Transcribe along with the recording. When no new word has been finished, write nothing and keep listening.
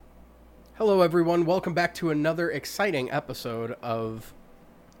Hello, everyone. Welcome back to another exciting episode of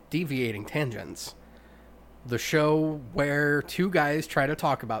Deviating Tangents, the show where two guys try to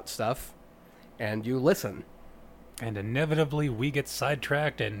talk about stuff, and you listen. And inevitably, we get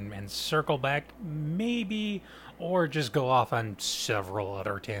sidetracked and circle back, maybe, or just go off on several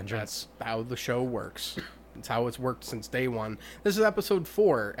other tangents. That's how the show works. It's how it's worked since day one. This is episode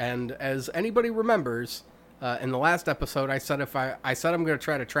 4, and as anybody remembers, in the last episode, I said I'm going to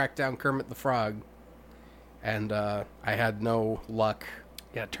try to track down Kermit the Frog, and I had no luck.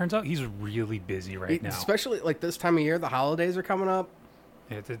 Yeah, it turns out he's really busy right now. Especially like this time of year, the holidays are coming up.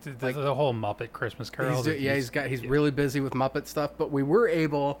 The whole Muppet Christmas Carol. He's really busy with Muppet stuff, but we were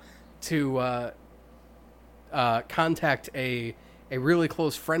able to contact a really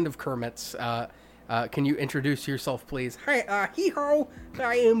close friend of Kermit's. Can you introduce yourself, please? Hi, hee-ho,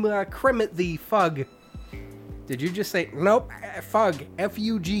 I am Kremit the Fug. Did you just say, nope, Fug,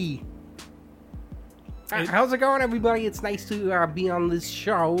 F-U-G. How's it going, everybody? It's nice to be on this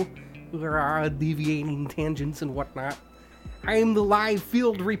show. We're deviating tangents and whatnot. I am the live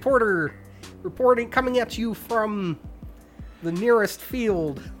field reporter, coming at you from the nearest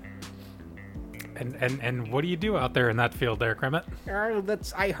field. And what do you do out there in that field there,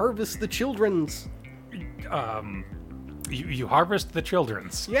 Kremit? I harvest the children's. You harvest the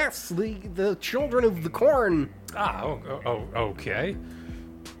children's? Yes, the children of the corn. Okay.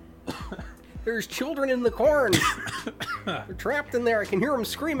 There's children in the corn. They're trapped in there. I can hear them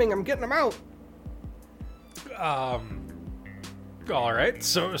screaming. I'm getting them out. All right.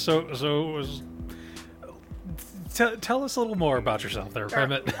 So tell us a the more about yourself there,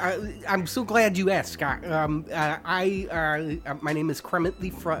 Kremit. I'm so glad you asked, Scott. My name is Kremit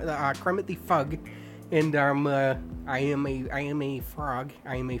the Fug, and I am a frog.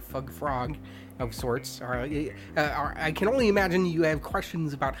 I am a fug frog of sorts. I can only imagine you have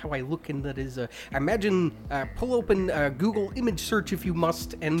questions about how I look, and that is, pull open Google image search if you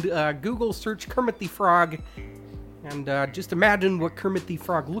must, and Google search Kermit the Frog, and just imagine what Kermit the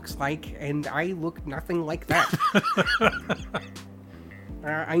Frog looks like, and I look nothing like that.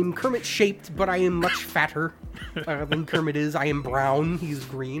 I'm Kermit-shaped, but I am much fatter than Kermit is. I am brown. He's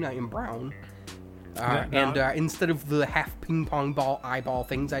green. I am brown. Instead of the half ping pong ball eyeball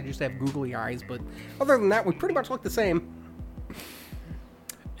things, I just have googly eyes. But other than that, we pretty much look the same.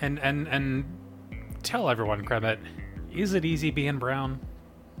 And tell everyone, Kremit, is it easy being brown?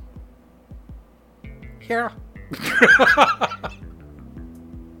 Yeah.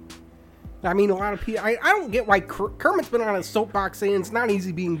 I mean, a lot of people. I don't get why Kermit's been on a soapbox saying it's not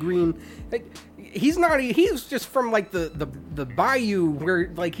easy being green. He's not. He's just from like the bayou where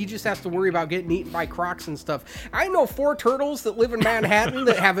like he just has to worry about getting eaten by crocs and stuff. I know 4 turtles that live in Manhattan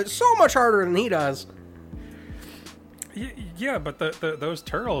that have it so much harder than he does. Yeah, but those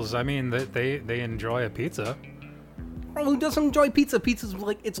turtles, I mean, they enjoy a pizza. Oh, who doesn't enjoy pizza? Pizza's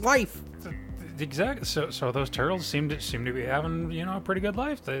like it's life. Exactly. So those turtles seem to be having, a pretty good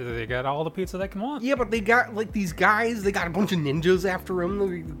life. They got all the pizza they can want. Yeah, but they got like these guys. They got a bunch of ninjas after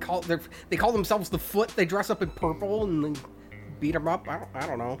them. They call themselves the Foot. They dress up in purple and they beat them up. I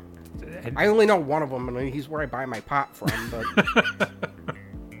don't know. I only know one of them, and he's where I buy my pot from. But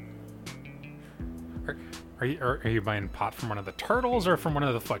are you buying pot from one of the turtles or from one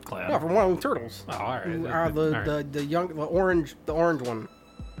of the Foot Clan? No, from one of the turtles. Oh, all right. The orange one.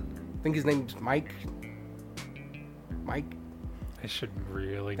 I think his name's Mike. I should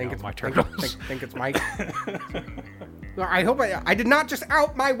really know my turtles. Think it's Mike. I hope I did not just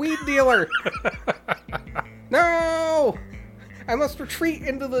out my weed dealer. No, I must retreat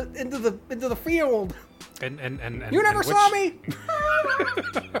into the field. And you never saw me.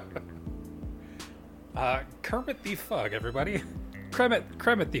 Kermit the Fug, everybody.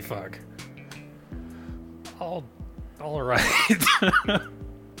 Kremit the Fug. All right.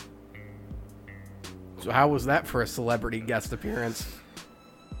 So how was that for a celebrity guest appearance?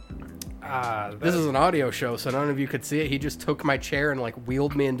 This is an audio show, so none of you could see it. He just took my chair and like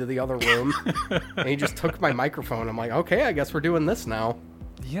wheeled me into the other room, and he just took my microphone. I'm like, okay, I guess we're doing this now.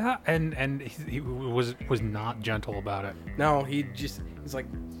 Yeah, and he was not gentle about it. No, he's like,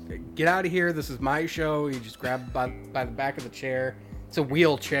 get out of here. This is my show. He just grabbed by the back of the chair. It's a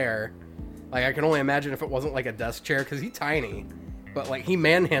wheelchair. Like I can only imagine if it wasn't like a desk chair because he's tiny, but like he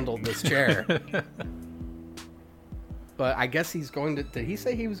manhandled this chair. But I guess he's going to... Did he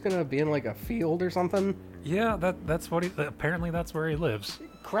say he was going to be in, like, a field or something? Yeah, that's what he... Apparently that's where he lives.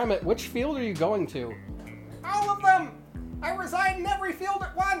 Kremit, which field are you going to? All of them! I reside in every field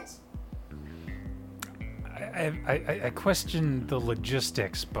at once! I question the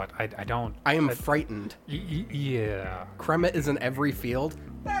logistics, but I don't... I am frightened. Yeah. Kremit is in every field?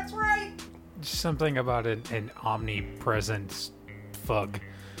 That's right! Something about an omnipresent fug.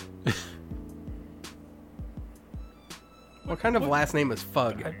 What kind of last name is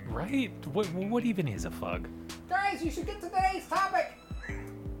Fug? Right? What even is a fug? Guys, you should get to today's topic.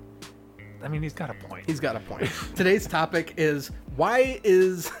 I mean, he's got a point. He's got a point. Today's topic is why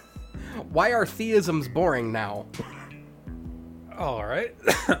are theisms boring now? All right.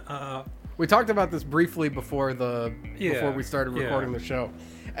 We talked about this briefly before we started recording the show.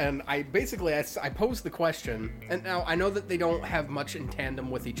 And I posed the question, and now I know that they don't have much in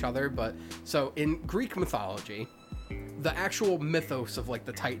tandem with each other, but so in Greek mythology, the actual mythos of like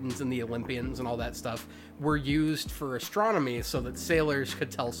the Titans and the Olympians and all that stuff were used for astronomy so that sailors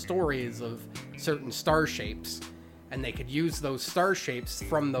could tell stories of certain star shapes, and they could use those star shapes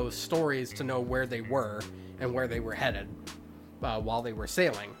from those stories to know where they were and where they were headed while they were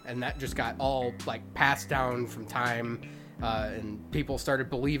sailing. And that just got all like passed down from time, and people started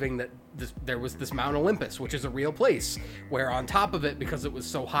believing that there was this Mount Olympus, which is a real place, where on top of it, because it was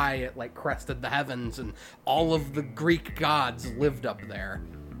so high, it like crested the heavens, and all of the Greek gods lived up there.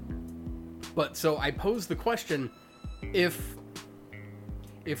 But so I posed the question, if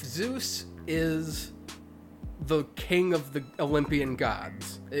Zeus is the king of the Olympian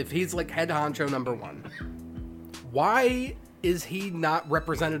gods, if he's like head honcho number one, why is he not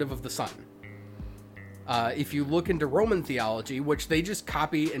representative of the sun? If you look into Roman theology, which they just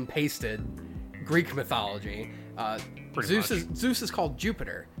copy and pasted Greek mythology, Zeus is called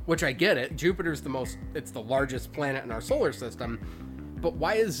Jupiter, which I get it. Jupiter's it's the largest planet in our solar system. But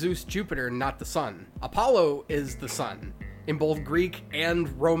why is Zeus Jupiter, not the sun? Apollo is the sun in both Greek and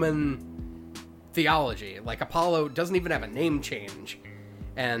Roman theology. Like, Apollo doesn't even have a name change.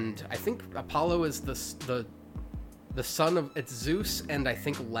 And I think Apollo is the son of, it's Zeus and I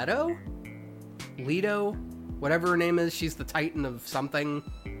think Leto, whatever her name is. She's the Titan of something.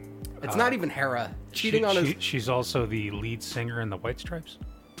 It's not even Hera. She's also the lead singer in the White Stripes.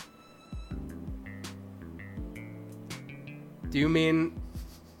 Do you mean...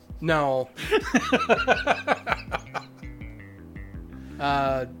 No.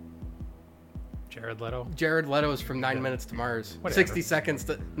 Jared Leto? Jared Leto is from 9 Minutes to Mars. Whatever. 60 Seconds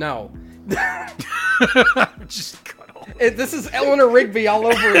to... No. Just cut off. This is Eleanor Rigby all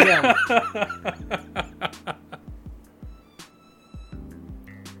over again.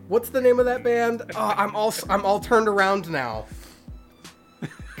 What's the name of that band? Oh, I'm all turned around now.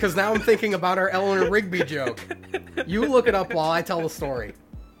 Because now I'm thinking about our Eleanor Rigby joke. You look it up while I tell the story.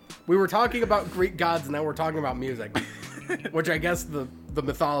 We were talking about Greek gods, and now we're talking about music. Which I guess the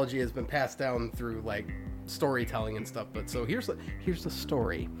mythology has been passed down through, like, storytelling and stuff. But so here's the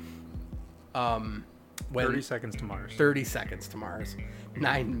story. 30 Seconds to Mars. 30 Seconds to Mars.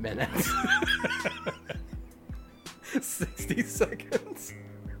 9 minutes. 60 seconds.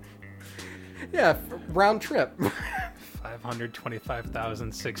 Yeah, round trip.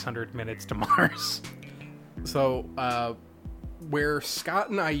 525,600 minutes to Mars. So, where Scott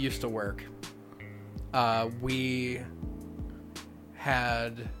and I used to work, we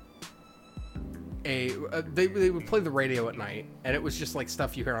had they would play the radio at night, and it was just like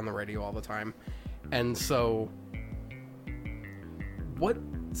stuff you hear on the radio all the time. And so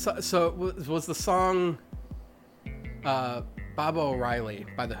was the song Baba O'Reilly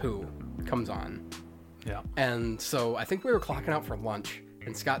by The Who comes on. Yeah. And so I think we were clocking out for lunch,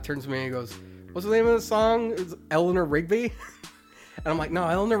 and Scott turns to me and he goes, "What's the name of the song? It's Eleanor Rigby?" And I'm like, "No,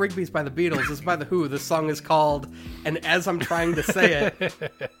 Eleanor Rigby's by the Beatles. This is by The Who. This song is called..." And as I'm trying to say it,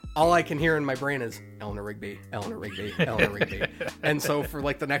 all I can hear in my brain is Eleanor Rigby, Eleanor Rigby, Eleanor Rigby. And so for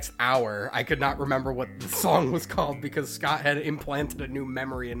like the next hour, I could not remember what the song was called because Scott had implanted a new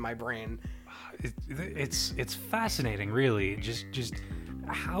memory in my brain. It's fascinating, really. Just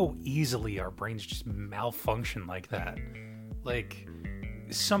how easily our brains just malfunction like that. Like,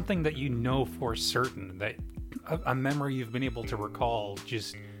 something that you know for certain, that a memory you've been able to recall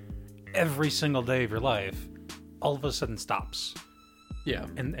just every single day of your life, all of a sudden stops. Yeah.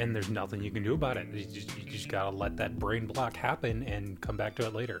 And there's nothing you can do about it. You just gotta let that brain block happen and come back to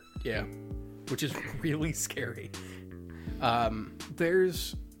it later. Yeah. Which is really scary.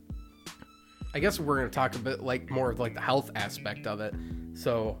 I guess we're going to talk a bit more of the health aspect of it.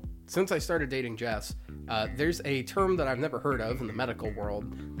 So, since I started dating Jess, there's a term that I've never heard of in the medical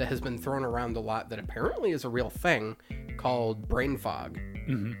world that has been thrown around a lot that apparently is a real thing called brain fog.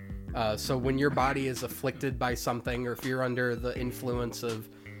 Mm-hmm. So when your body is afflicted by something, or if you're under the influence of,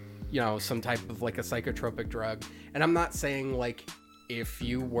 some type of a psychotropic drug, and I'm not saying if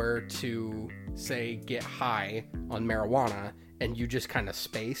you were to say get high on marijuana and you just kind of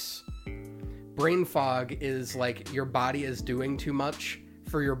space. Brain fog is your body is doing too much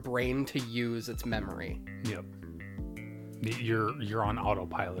for your brain to use its memory. Yep. You're on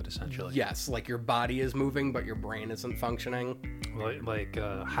autopilot essentially. Yes, like your body is moving, but your brain isn't functioning. Like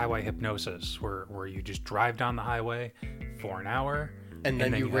highway hypnosis, where you just drive down the highway for an hour, and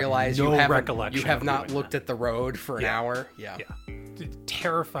then you have realize no you recollection. You have of not doing looked at the road for an hour. Yeah.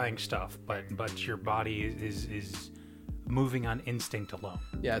 Terrifying stuff, but your body is moving on instinct alone.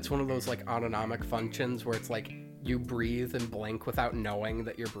 Yeah, it's one of those like autonomic functions where it's like you breathe and blink without knowing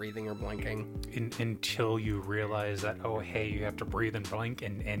that you're breathing or blinking. Until you realize that, oh, hey, you have to breathe and blink,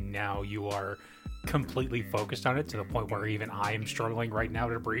 and now you are completely focused on it to the point where even I am struggling right now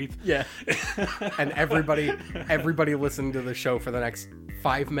to breathe. Yeah. And everybody listening to the show for the next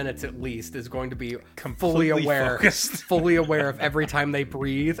 5 minutes at least is going to be fully aware of every time they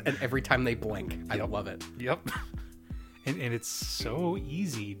breathe and every time they blink. I love it. Yep. And it's so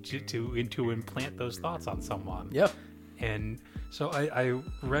easy to implant those thoughts on someone. Yep. And so I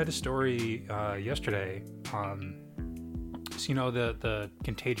read a story yesterday on, so you know, the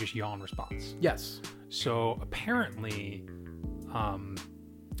contagious yawn response. Yes. So apparently,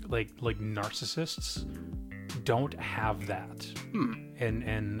 like narcissists don't have that.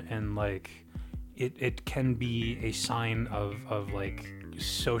 And like it can be a sign of like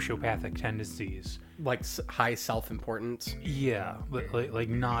sociopathic tendencies. Like high self-importance. Yeah, like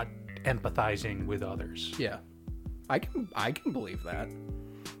not empathizing with others. Yeah, I can believe that.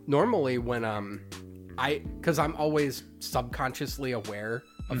 Normally, when because I'm always subconsciously aware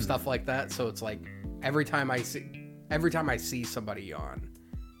of stuff like that, so it's like every time I see somebody yawn,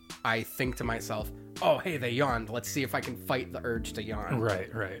 I think to myself, "Oh, hey, they yawned. Let's see if I can fight the urge to yawn."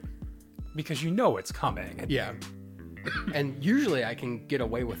 Right. Because you know it's coming. Yeah. And usually I can get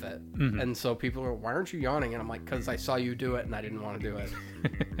away with it. And so people are, why aren't you yawning? And I'm like, because I saw you do it and I didn't want to do it.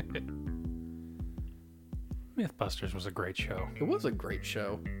 Mythbusters was a great show. It was a great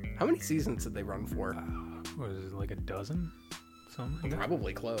show. How many seasons did they run for? Was it like a dozen? Something like that?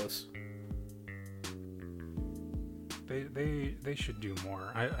 Probably close. They should do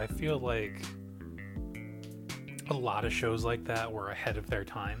more. I feel like a lot of shows like that were ahead of their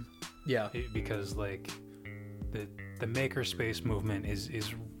time. Yeah. Because like the makerspace movement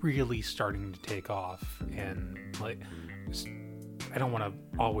is really starting to take off, and like I don't want to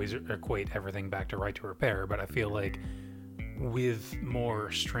always equate everything back to right to repair, but I feel like with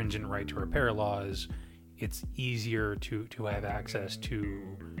more stringent right to repair laws, it's easier to have access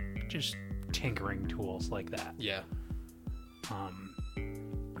to just tinkering tools like that. Yeah.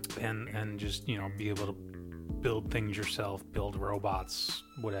 And just, you know, be able to build things yourself, build robots,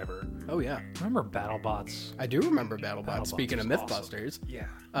 whatever. Oh yeah. Remember BattleBots? I do remember BattleBots. Speaking of Mythbusters. Awesome.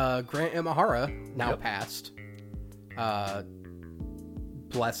 Yeah. Grant Imahara, now passed.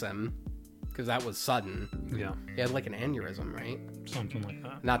 Bless him, because that was sudden. Yeah. He had like an aneurysm, right? Something like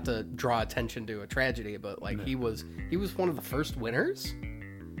that. Not to draw attention to a tragedy, but like he was one of the first winners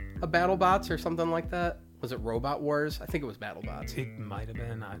of BattleBots or something like that. Was it Robot Wars? I think it was BattleBots. It might have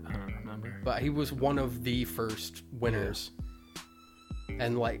been. I don't remember. But he was one of the first winners. Yeah.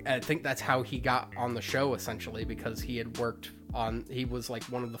 And like I think that's how he got on the show, essentially, because he had worked on, he was like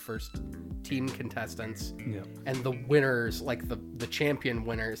one of the first team contestants. Yeah. And the winners, like the champion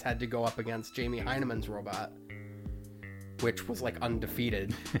winners, had to go up against Jamie Heinemann's robot, which was like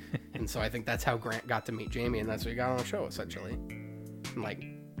undefeated. And so I think that's how Grant got to meet Jamie, and that's what he got on the show, essentially.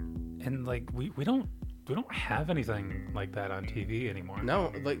 And like we don't have anything like that on TV anymore.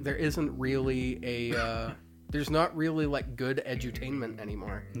 No, like there isn't really a there's not really like good edutainment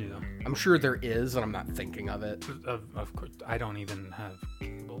anymore. Yeah. I'm sure there is, and I'm not thinking of it. Of course, I don't even have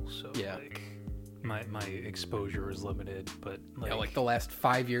cable, so yeah. Like my exposure is limited, but like the last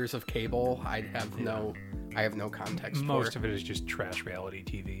 5 years of cable, I have no context. Most of it is just trash reality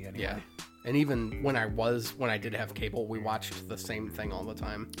TV anyway. Yeah. And even when I did have cable, we watched the same thing all the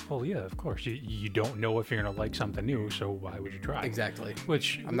time. Well, yeah, of course. You don't know if you're going to like something new, so why would you try? Exactly.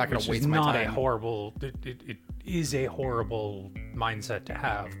 Which I'm not going to waste my time. It is a horrible mindset to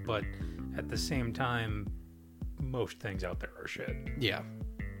have, but at the same time, most things out there are shit. Yeah.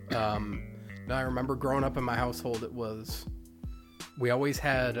 Now I remember growing up in my household, we always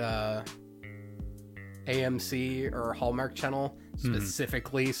had AMC or Hallmark Channel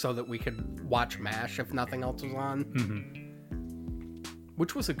specifically so that we could watch MASH if nothing else was on,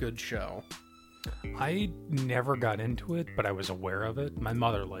 which was a good show. I never got into it, but I was aware of it. My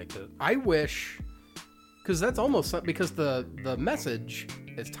mother liked it. I wish, because that's almost, because the message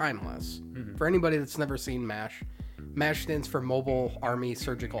is timeless. For anybody that's never seen MASH, MASH stands for Mobile Army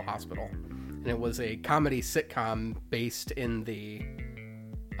Surgical Hospital, and it was a comedy sitcom based in the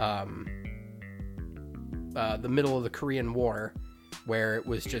middle of the Korean War, where it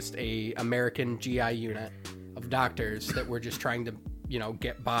was just a American GI unit of doctors that were just trying to,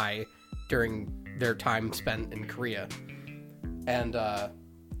 get by during their time spent in Korea. And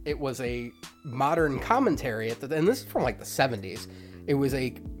it was a modern commentary and this is from like the 70s. It was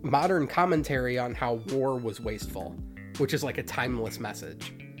a modern commentary on how war was wasteful, which is like a timeless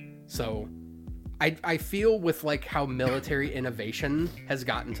message. So I feel with like how military innovation has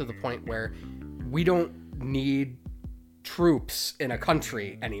gotten to the point where we don't need troops in a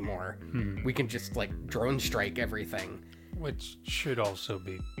country anymore. We can just like drone strike everything. Which should also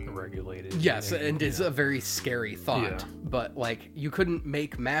be regulated. Yes, and is a very scary thought. But like, you couldn't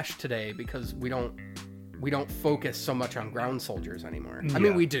make MASH today because we don't focus so much on ground soldiers anymore. I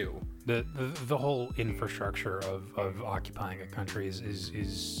mean, we do. The whole infrastructure of occupying a country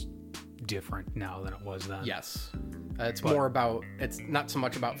is different now than it was then. Yes, it's not so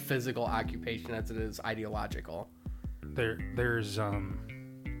much about physical occupation as it is ideological. There's a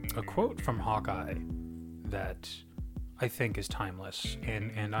quote from Hawkeye that I think is timeless,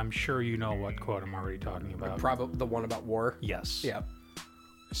 and I'm sure you know what quote I'm already talking about. Probably the one about war. Yes. Yeah.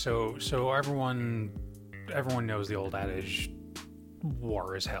 So everyone knows the old adage,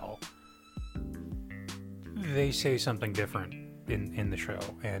 war is hell. They say something different in the show,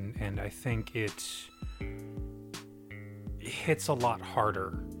 and I think it hits a lot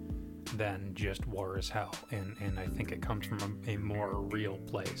harder than just war is hell, and I think it comes from a more real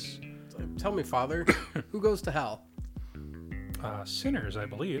place. Tell me, Father, who goes to hell? Sinners, I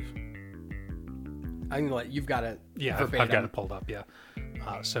believe. I'm gonna let you've got it. Yeah, I've got it pulled up. Yeah.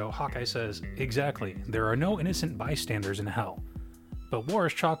 So Hawkeye says, exactly. There are no innocent bystanders in hell, but war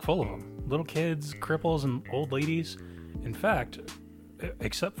is chock full of them. Little kids, cripples, and old ladies. In fact,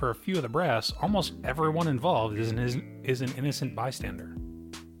 except for a few of the brass, almost everyone involved is an innocent bystander.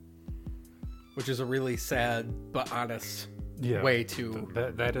 Which is a really sad but honest way to...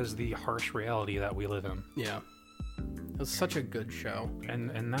 That is the harsh reality that we live in. Yeah. It was such a good show.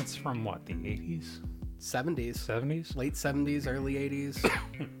 And that's from what, the 80s? 70s. 70s? Late 70s, early 80s.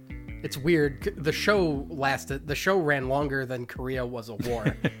 It's weird. The show ran longer than Korea was a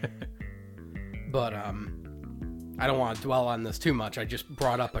war. But I don't want to dwell on this too much. I just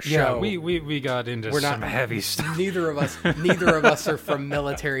brought up a show. Yeah, we got into some heavy stuff. Neither of us are from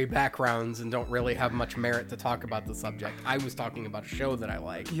military backgrounds and don't really have much merit to talk about the subject. I was talking about a show that I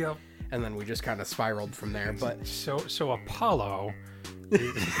like. Yep. And then we just kind of spiraled from there. But so Apollo.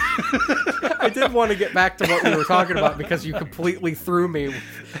 I did want to get back to what we were talking about because you completely threw me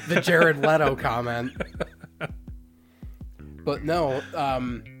with the Jared Leto comment. But no,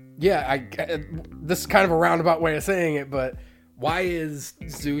 this is kind of a roundabout way of saying it, but why is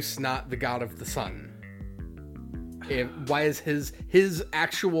Zeus not the god of the sun? Why is his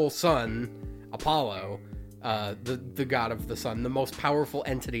actual son, Apollo, the god of the sun, the most powerful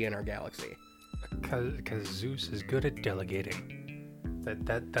entity in our galaxy? Because Zeus is good at delegating.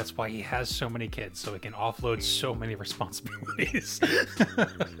 That's why he has so many kids, so he can offload so many responsibilities.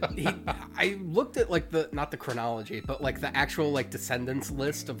 I looked at not the chronology, but like the actual like descendants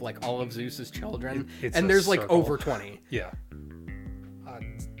list of like all of Zeus's children, and there's like over 20. Yeah.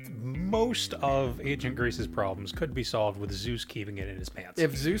 Most of ancient Greece's problems could be solved with Zeus keeping it in his pants.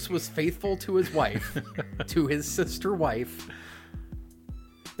 If Zeus was faithful to his wife, to his sister wife.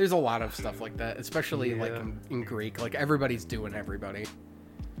 There's a lot of stuff like that, especially like in Greek. Like everybody's doing everybody.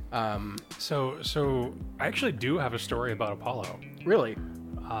 So I actually do have a story about Apollo. Really?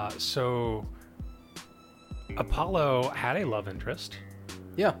 So Apollo had a love interest.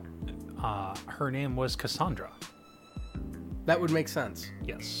 Yeah. Her name was Cassandra. That would make sense.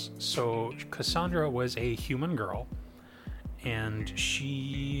 Yes. So Cassandra was a human girl, and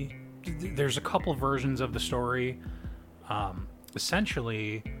there's a couple versions of the story.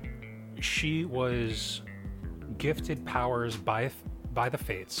 Essentially, she was gifted powers by the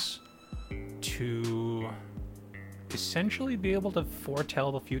fates to essentially be able to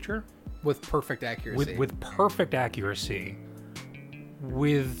foretell the future with perfect accuracy. With perfect accuracy,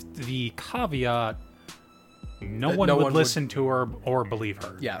 with the caveat no one would listen to her or believe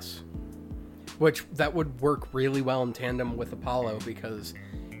her. Yes, which that would work really well in tandem with Apollo because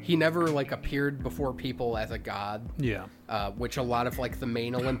he never like appeared before people as a god. Yeah. Which a lot of like the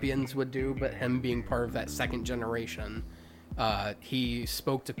main Olympians would do, but him being part of that second generation, he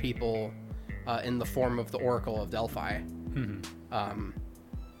spoke to people in the form of the Oracle of Delphi. Mm-hmm.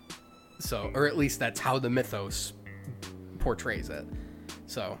 Or at least that's how the mythos portrays it.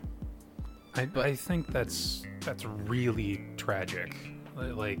 So, I think that's really tragic.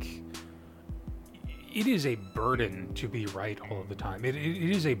 Like, it is a burden to be right all of the time. It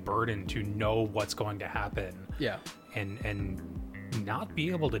is a burden to know what's going to happen. Yeah. And not be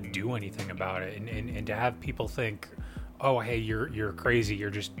able to do anything about it, and to have people think, oh, hey, you're crazy, you're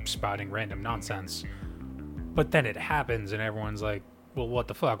just spouting random nonsense. But then it happens, and everyone's like, well, what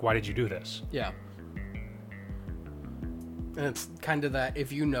the fuck? Why did you do this? Yeah. And it's kind of that,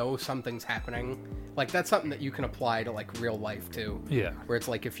 if you know something's happening, like, that's something that you can apply to, like, real life, too. Yeah. Where it's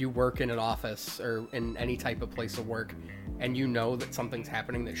like, if you work in an office or in any type of place of work, and you know that something's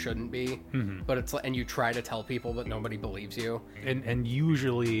happening that shouldn't be, but it's like, and you try to tell people, but nobody believes you. And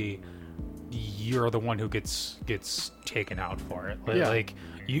usually you're the one who gets taken out for it. Like,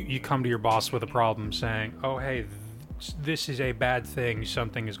 you come to your boss with a problem saying, oh, hey, this is a bad thing,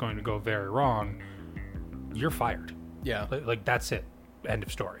 something is going to go very wrong. You're fired. Yeah. Like, that's it. End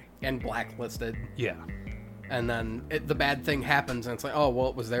of story. And blacklisted. Yeah. And then the bad thing happens, and it's like, oh, well,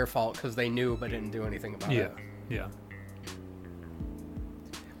 it was their fault because they knew but didn't do anything about it. Yeah.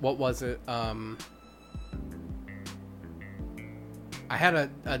 What was it? I had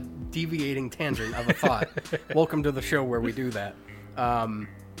a deviating tangent of a thought. Welcome to the show where we do that.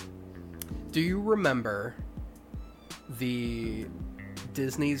 Do you remember the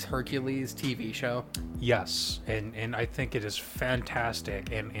Disney's Hercules TV show? Yes, and I think it is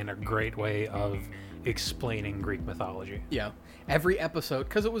fantastic and a great way of explaining Greek mythology. Yeah. Every episode,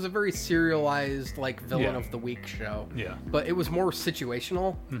 because it was a very serialized, like, villain of the week show. Yeah. But it was more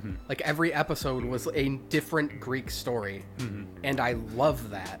situational. Like, every episode was a different Greek story. And I love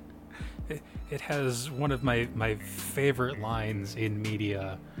that. It has one of my favorite lines in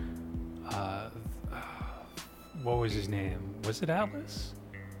media. What was his name? Was it Atlas?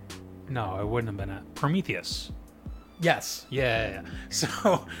 No, it wouldn't have been Prometheus. Yes. Yeah.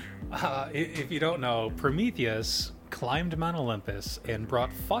 So, if you don't know, Prometheus climbed Mount Olympus and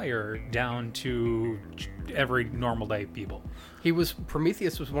brought fire down to every normal day people.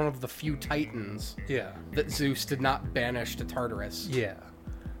 Prometheus was one of the few titans that Zeus did not banish to Tartarus. Yeah.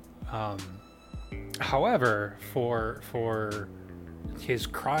 However, for his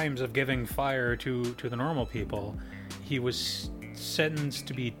crimes of giving fire to the normal people, he was sentenced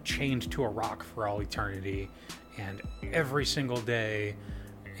to be chained to a rock for all eternity, and every single day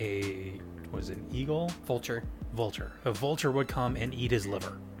a vulture would come and eat his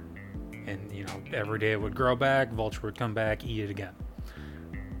liver, and every day it would grow back, vulture would come back, eat it again.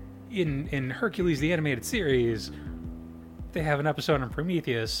 In Hercules the animated series, they have an episode on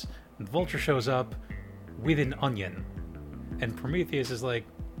Prometheus, and vulture shows up with an onion, and Prometheus is like,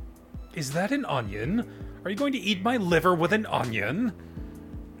 is that an onion? Are you going to eat my liver with an onion?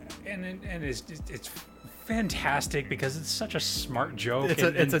 And it's fantastic because it's such a smart joke.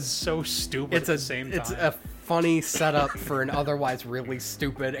 It's so stupid at the same time. It's a funny setup for an otherwise really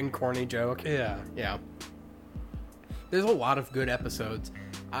stupid and corny joke. Yeah. There's a lot of good episodes.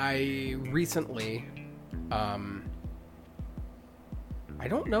 I recently, I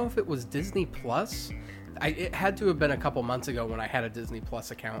don't know if it was Disney Plus. It had to have been a couple months ago when I had a Disney Plus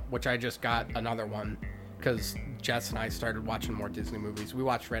account, which I just got another one because Jess and I started watching more Disney movies. We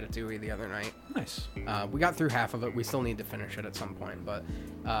watched Ratatouille the other night. Nice. We got through half of it. We still need to finish it at some point. But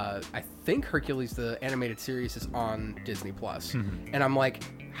I think Hercules, the animated series, is on Disney Plus. And I'm like,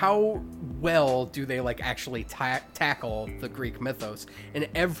 how well do they like actually tackle the Greek mythos? And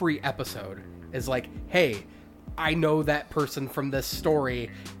every episode is like, hey, I know that person from this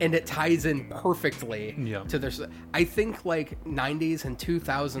story, and it ties in perfectly to their. I think like 90s and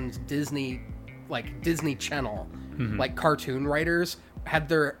 2000s Disney Channel, like cartoon writers had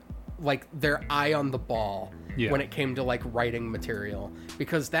their eye on the ball when it came to like writing material,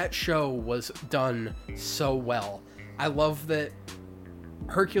 because that show was done so well. I love that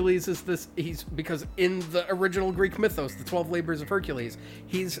Hercules is because in the original Greek mythos, the 12 labors of Hercules,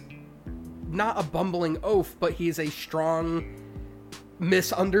 he's not a bumbling oaf, but he's a strong,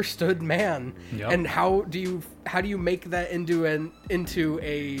 misunderstood man. And how do you make that into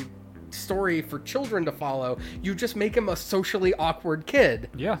a story for children to follow? You just make him a socially awkward kid.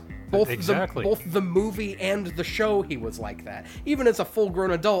 Both the movie and the show, he was like that. Even as a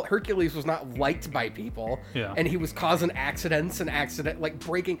full-grown adult, Hercules was not liked by people. And he was causing accidents like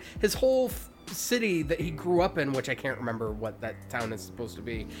breaking his whole city that he grew up in, which I can't remember what that town is supposed to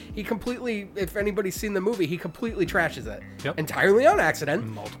be. He completely, if anybody's seen the movie, he completely trashes it. Entirely on accident.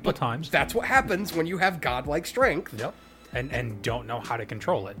 Multiple times. That's what happens when you have godlike strength. And don't know how to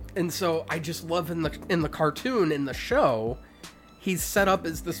control it. And so I just love in the cartoon, in the show, he's set up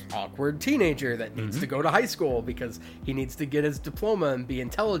as this awkward teenager that needs to go to high school because he needs to get his diploma and be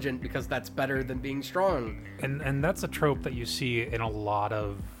intelligent because that's better than being strong. And that's a trope that you see in a lot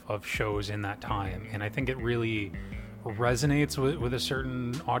of shows in that time. And I think it really resonates with a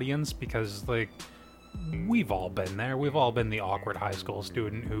certain audience because, like, we've all been there. We've all been the awkward high school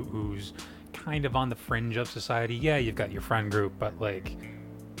student who's kind of on the fringe of society. Yeah, you've got your friend group, but like,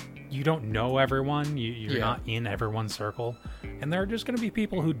 you don't know everyone. You're not in everyone's circle. And there are just going to be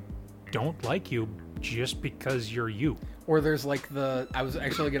people who don't like you just because you're you. Or there's like I was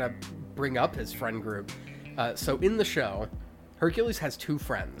actually going to bring up his friend group. So in the show, Hercules has two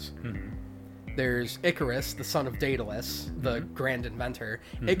friends. Mm-hmm. There's Icarus, the son of Daedalus, the grand inventor.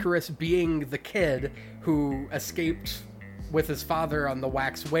 Mm-hmm. Icarus being the kid who escaped with his father on the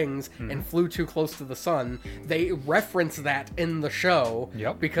wax wings and flew too close to the sun. They reference that in the show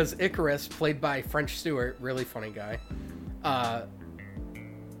because Icarus, played by French Stewart, really funny guy,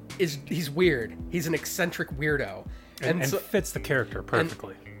 he's weird. He's an eccentric weirdo. And so, fits the character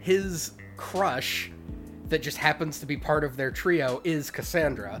perfectly. His crush that just happens to be part of their trio is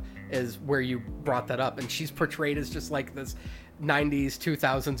Cassandra, is where you brought that up. And she's portrayed as just like this 90s,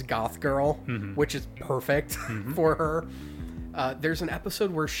 2000s goth girl, which is perfect for her. There's an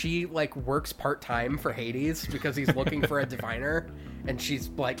episode where she like works part-time for Hades because he's looking for a diviner, and she's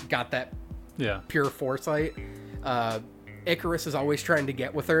like got that pure foresight. Icarus is always trying to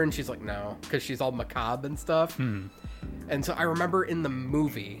get with her, and she's like, no, because she's all macabre and stuff. And so I remember in the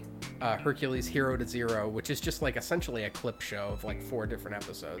movie, Hercules Hero to Zero, which is just like essentially a clip show of like 4 different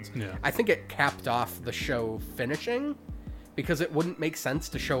episodes. I think it capped off the show finishing because it wouldn't make sense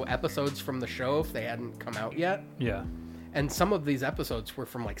to show episodes from the show if they hadn't come out yet. And some of these episodes were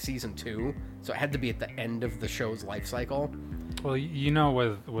from like season 2, so it had to be at the end of the show's life cycle. Well, you know,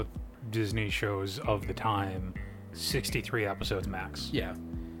 with Disney shows of the time, 63 episodes max.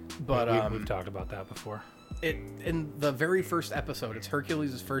 But we've talked about that before. In the very first episode, it's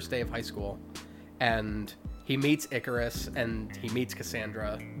Hercules' first day of high school, and he meets Icarus and he meets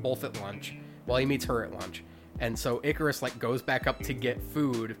Cassandra both at lunch. Well, he meets her at lunch, and so Icarus like goes back up to get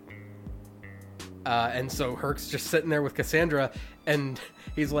food, and so Herc's just sitting there with Cassandra, and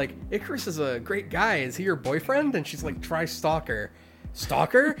he's like, Icarus is a great guy. Is he your boyfriend? And she's like, try Stalker.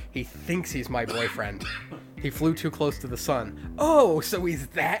 Stalker? He thinks he's my boyfriend. He flew too close to the sun. Oh, so he's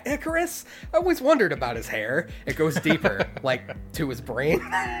that Icarus? I always wondered about his hair. It goes deeper, like to his brain.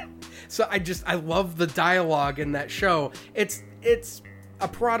 So I love the dialogue in that show. It's a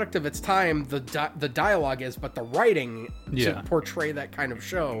product of its time. The dialogue is, but the writing to portray that kind of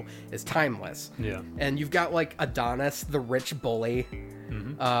show is timeless. And you've got like Adonis, the rich bully.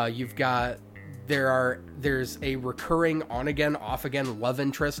 You've got there's a recurring on again, off again love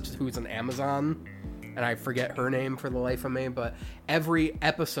interest who's an Amazon, and I forget her name for the life of me, but every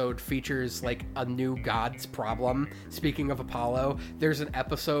episode features like a new god's problem. Speaking of Apollo, there's an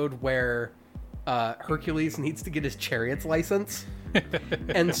episode where Hercules needs to get his chariot's license.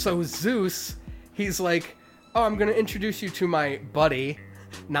 And so Zeus, he's like, oh, I'm going to introduce you to my buddy,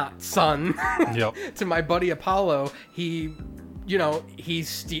 not son, to my buddy Apollo. He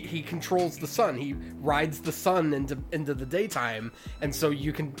controls the sun. He rides the sun into the daytime, and so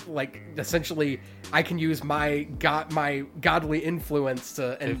you can like essentially, I can use my godly influence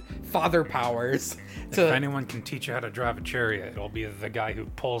and father powers to. If anyone can teach you how to drive a chariot, it'll be the guy who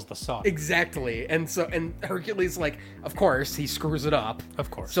pulls the sun. Exactly, and Hercules, like, of course he screws it up, of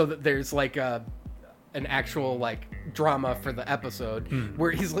course, so that there's like an actual like drama for the episode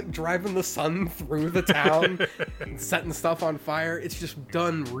where he's like driving the sun through the town and setting stuff on fire. It's just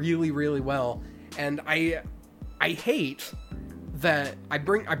done really, really well. And I hate that I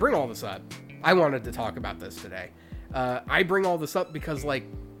bring all this up. I wanted to talk about this today. I bring all this up because like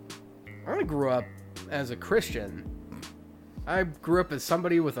I grew up as a Christian. I grew up as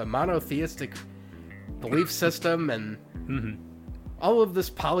somebody with a monotheistic belief system, and all of this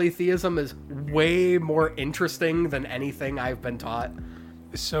polytheism is way more interesting than anything I've been taught.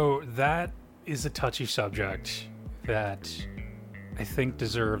 So that is a touchy subject that I think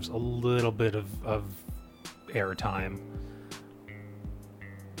deserves a little bit of airtime.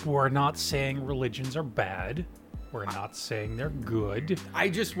 We're not saying religions are bad. We're not saying they're good. I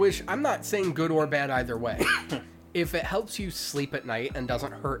just wish... I'm not saying good or bad either way. If it helps you sleep at night and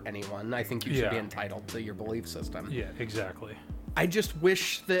doesn't hurt anyone, I think you should be entitled to your belief system. Yeah, exactly. I just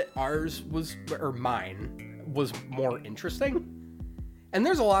wish that mine was more interesting. And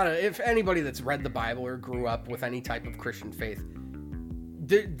there's a lot of, if anybody that's read the Bible or grew up with any type of Christian faith,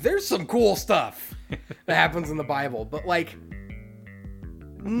 there's some cool stuff that happens in the Bible, but like,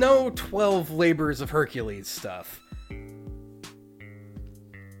 no 12 labors of Hercules stuff.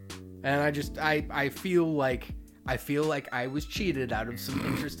 And I feel like I was cheated out of some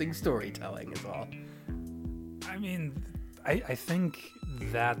interesting storytelling is all. I mean, I think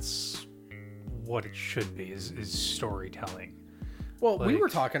that's what it should be, is storytelling. Well, we were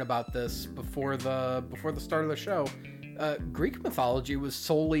talking about this before the start of the show. Greek mythology was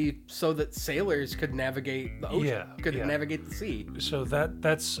solely so that sailors could navigate the ocean, navigate the sea. So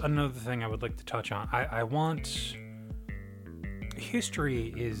that's another thing I would like to touch on. I want...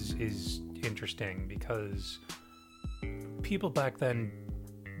 History is interesting because people back then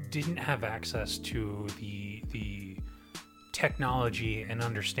didn't have access to the technology and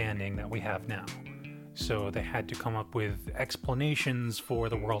understanding that we have now. So they had to come up with explanations for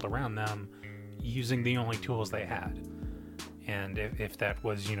the world around them using the only tools they had. And if that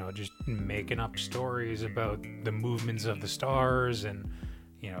was, just making up stories about the movements of the stars and,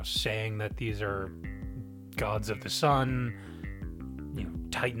 saying that these are gods of the sun,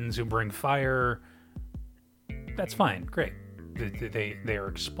 titans who bring fire, that's fine, great. They are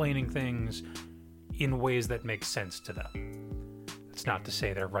explaining things in ways that make sense to them. It's not to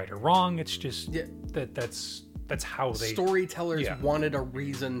say they're right or wrong, it's just that's how they... Storytellers wanted a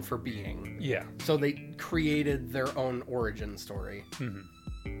reason for being. Yeah. So they created their own origin story. Mm-hmm.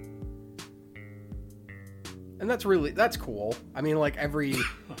 And that's cool. I mean, like, every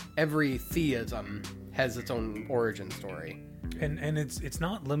theism has its own origin story. And it's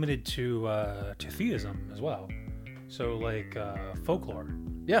not limited to theism as well. So, like, folklore.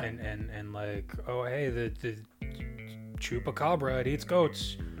 Yeah. And like, oh, hey, the chupacabra, it eats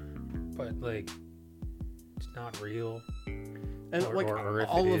goats. But, like, it's not real. And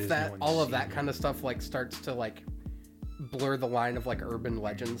all of that kind of stuff like starts to like blur the line of like urban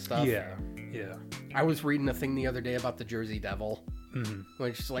legend stuff. Yeah. I was reading a thing the other day about the Jersey Devil, mm-hmm.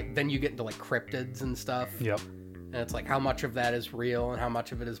 which is like then you get into like cryptids and stuff. Yep. And it's like how much of that is real and how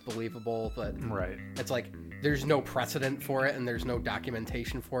much of it is believable, but right. It's like there's no precedent for it and there's no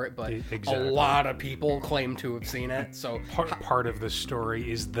documentation for it, but exactly. A lot of people claim to have seen it. So part of the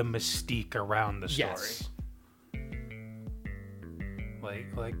story is the mystique around the story. Yes.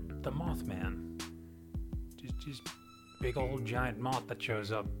 Like the Mothman, just big old giant moth that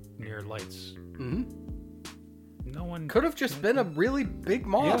shows up near lights. Mm-hmm. No one could have just been a really big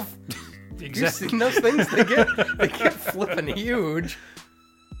moth. Yeah. Exactly. You've seen those things? They get flipping huge.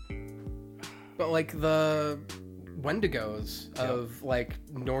 But like the Wendigos of like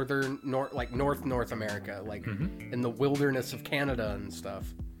North America, like mm-hmm. in the wilderness of Canada and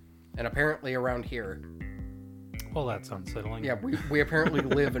stuff, and apparently around here. Well, that's unsettling. Yeah, we apparently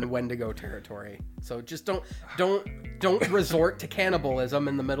live in Wendigo territory. So just don't resort to cannibalism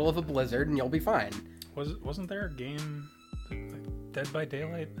in the middle of a blizzard, and you'll be fine. Wasn't there a game, like Dead by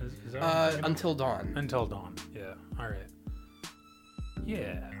Daylight? Is that Until Dawn. Until Dawn. Yeah. All right.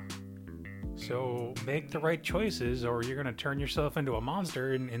 Yeah. So make the right choices, or you're gonna turn yourself into a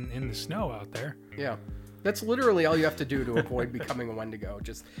monster in the snow out there. Yeah. That's literally all you have to do to avoid becoming a Wendigo.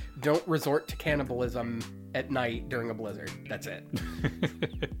 Just don't resort to cannibalism at night during a blizzard. That's it.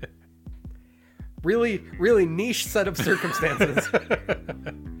 Really, really niche set of circumstances.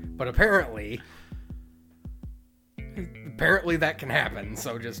 But apparently that can happen.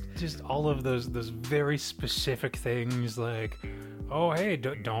 So just all of those very specific things, like, oh, hey,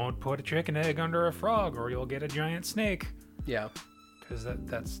 don't put a chicken egg under a frog or you'll get a giant snake. Yeah. Because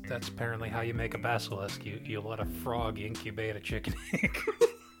that's apparently how you make a basilisk. You let a frog incubate a chicken egg.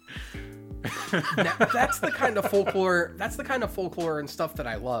 That's the kind of folklore. That's the kind of folklore and stuff that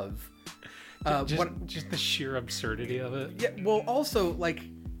I love. Just the sheer absurdity of it. Yeah. Well, also, like,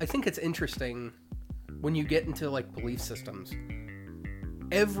 I think it's interesting when you get into like belief systems.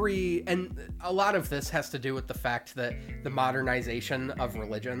 And a lot of this has to do with the fact that the modernization of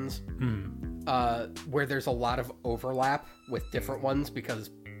religions. Where there's a lot of overlap with different ones because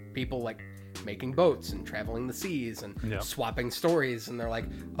people like making boats and traveling the seas and swapping stories, and they're like,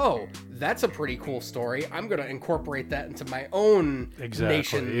 oh, that's a pretty cool story. I'm going to incorporate that into my own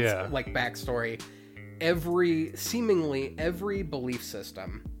nation's like backstory. Seemingly every belief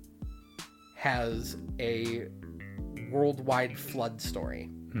system has a worldwide flood story.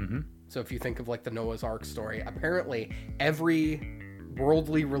 Mm-hmm. So if you think of like the Noah's Ark story, apparently every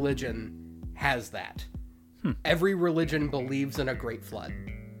worldly religion has that. Every religion believes in a great flood.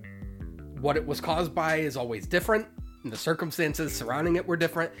 What it was caused by is always different, and the circumstances surrounding it were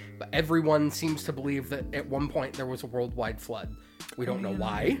different, but everyone seems to believe that at one point there was a worldwide flood. We don't know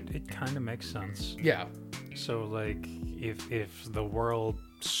why. It kind of makes sense. Yeah. So, like, if the world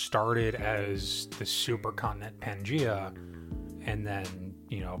started as the supercontinent Pangea, and then,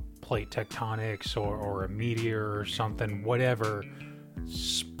 plate tectonics or a meteor or something, whatever,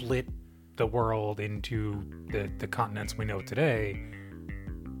 split the world into the continents we know today,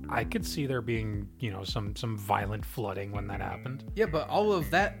 I could see there being, some violent flooding when that happened. Yeah, but all of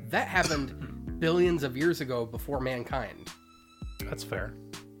that happened billions of years ago before mankind. That's fair.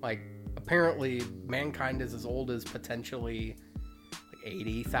 Like, apparently, mankind is as old as potentially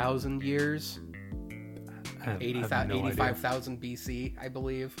 80,000 years. 85,000 BC, I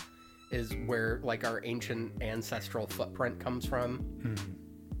believe, is where like our ancient ancestral footprint comes from. Mm-hmm.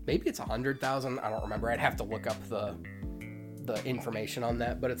 Maybe it's 100,000. I don't remember. I'd have to look up the information on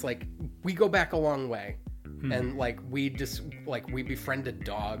that. But it's like we go back a long way, and like we befriended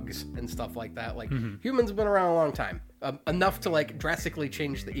dogs and stuff like that. Like humans have been around a long time, enough to like drastically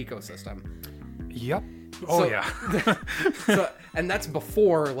change the ecosystem. Yep. Oh yeah. And that's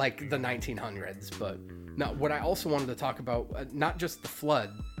before like the 1900s. But now, what I also wanted to talk about, not just the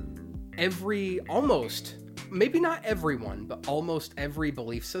flood, maybe not everyone, but almost every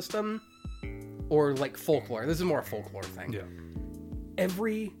belief system or like folklore. This is more a folklore thing. Yeah.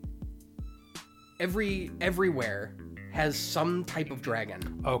 Everywhere has some type of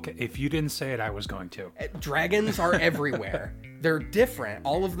dragon. Okay, if you didn't say it, I was going to. Dragons are everywhere. They're different.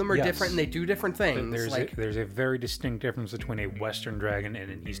 All of them are different, and they do different things. There's a very distinct difference between a Western dragon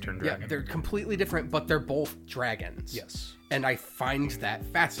and an Eastern dragon. Yeah, they're completely different, but they're both dragons. Yes. And I find that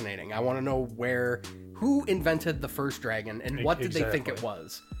fascinating. I want to know who invented the first dragon, and what did they think it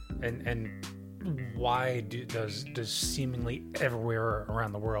was? And why does seemingly everywhere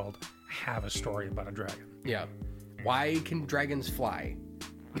around the world have a story about a dragon? Yeah. Why can dragons fly?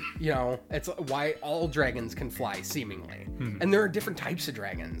 You know, it's why all dragons can fly, seemingly. And there are different types of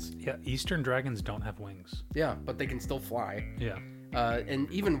dragons. Yeah, Eastern dragons don't have wings. Yeah, but they can still fly. Yeah. And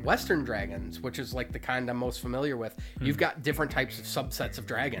even Western dragons, which is like the kind I'm most familiar with, you've got different types of subsets of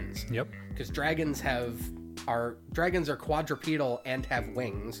dragons. Yep. Because dragons are quadrupedal and have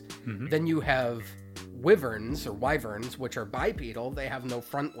wings. Then you have wyverns, which are bipedal. They have no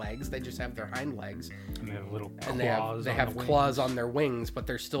front legs. They just have their hind legs. And they have little claws. And they have claws on their wings, but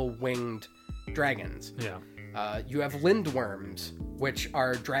they're still winged dragons. Yeah. You have lindworms, which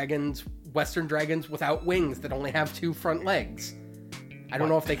are dragons, Western dragons without wings that only have two front legs. I don't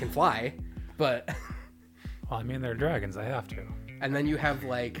know if they can fly, but well, I mean, they're dragons. They have to. And then you have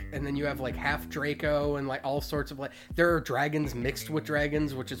like half Draco and like all sorts of like there are dragons mixed with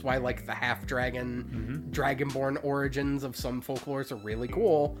dragons, which is why like the half dragon, dragonborn origins of some folklores are really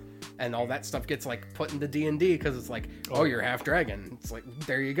cool, and all that stuff gets like put into D&D because it's like, oh, you're half dragon. It's like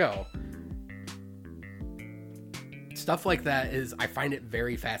there you go. Stuff like that I find it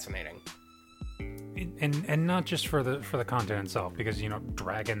very fascinating. And not just for the content itself, because you know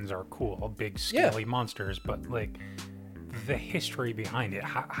dragons are cool, big scaly monsters, but like the history behind it.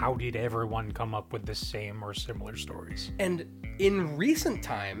 How did everyone come up with the same or similar stories? And in recent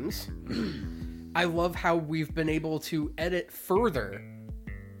times, I love how we've been able to edit further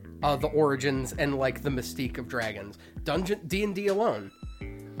the origins and like the mystique of dragons. D&D alone.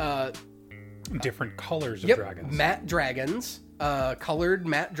 Different colors of dragons. Matte dragons. Colored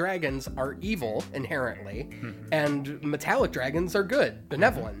matte dragons are evil inherently, and metallic dragons are good,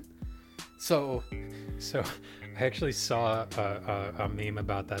 benevolent. So I actually saw a meme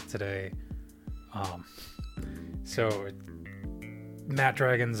about that today. So matte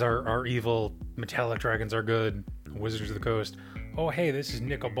dragons are evil, metallic dragons are good. Wizards of the Coast. Oh, hey, this is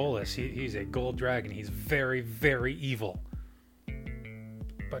Nicobolus. He's a gold dragon. He's very, very evil.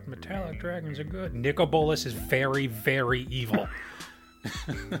 But metallic dragons are good. Nicobolus is very, very evil.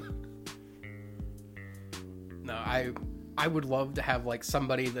 No, I would love to have like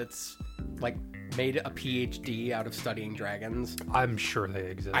somebody that's like made a PhD out of studying dragons. I'm sure they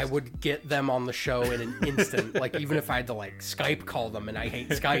exist. I would get them on the show in an instant. Like even if I had to like Skype call them, and I hate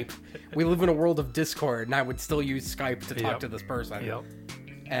Skype. We live in a world of Discord, and I would still use Skype to talk to this person. Yep.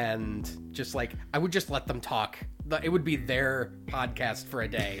 And just like I would just let them talk. It would be their podcast for a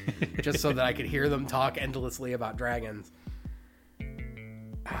day, just so that I could hear them talk endlessly about dragons.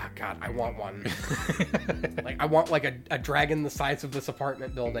 Ah, God, I want one. Like I want like a dragon the size of this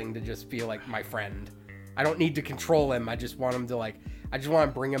apartment building to just be like my friend. I don't need to control him. I just want him to like. I just want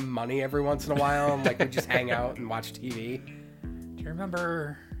to bring him money every once in a while, and like we just hang out and watch TV. Do you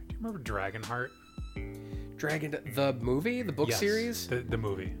remember Dragonheart? The movie, the book series? The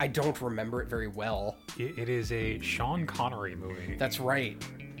movie. I don't remember it very well. It is a Sean Connery movie. That's right.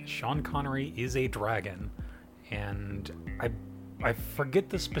 Sean Connery is a dragon, and I forget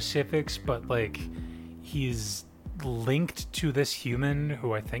the specifics, but like he's linked to this human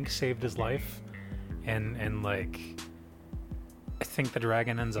who I think saved his life, and like I think the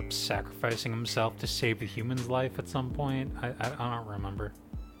dragon ends up sacrificing himself to save the human's life at some point. I don't remember.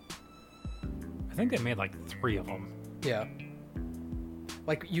 I think they made like 3 of them. Yeah.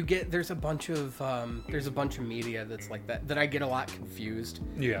 Like there's a bunch of media that's like that I get a lot confused.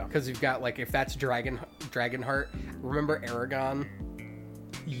 Yeah. Because you've got like if that's Dragonheart, Dragonheart. Remember Aragon?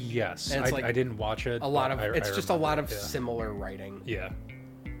 Yes, And it's I didn't watch it. A lot of it's just a lot of similar writing. Yeah.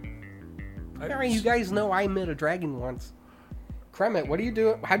 You guys know I met a dragon once. Kremit, what are you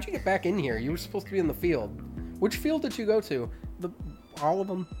doing? How'd you get back in here? You were supposed to be in the field. Which field did you go to? All of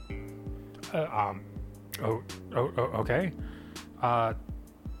them? Okay.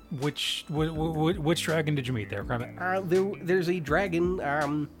 Which dragon did you meet there, Kremit? There's a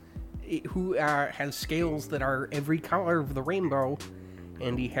dragon who has scales that are every color of the rainbow,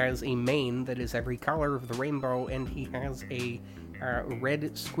 and he has a mane that is every color of the rainbow, and he has a red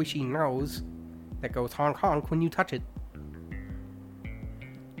squishy nose that goes honk honk when you touch it.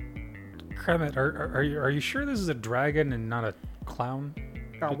 Kremit, are you sure this is a dragon and not a clown?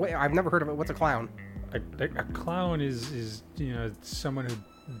 Oh, wait, I've never heard of it. What's a clown? A clown is someone who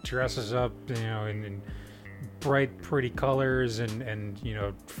dresses up in bright, pretty colors and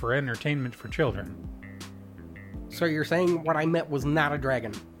for entertainment for children. So you're saying what I met was not a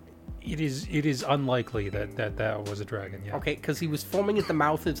dragon? It is unlikely that was a dragon. Yeah. Okay, because he was foaming at the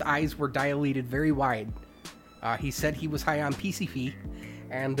mouth. His eyes were dilated very wide. He said he was high on PCP,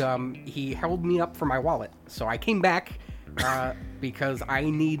 and he held me up for my wallet. So I came back because I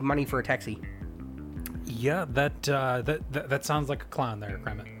need money for a taxi. Yeah, that sounds like a clown there,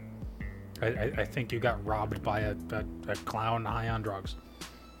 Kremit. I think you got robbed by a clown high on drugs.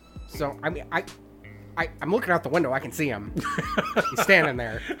 So I mean I'm looking out the window. I can see him. He's standing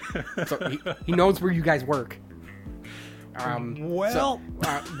there. So he knows where you guys work.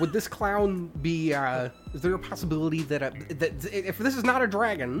 Would this clown be? Is there a possibility that if this is not a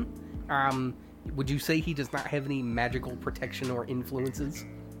dragon, would you say he does not have any magical protection or influences?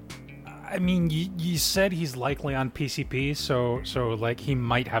 I mean, you said he's likely on PCP, so like he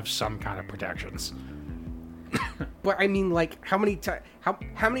might have some kind of protections. But I mean, like, how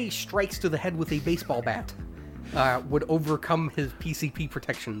many strikes to the head with a baseball bat would overcome his PCP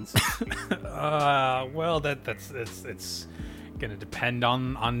protections? Well, it's gonna depend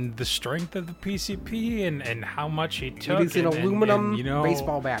on the strength of the PCP and how much he took. It is an aluminum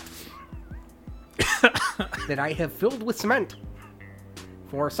baseball bat that I have filled with cement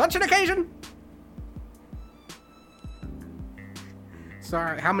for such an occasion. So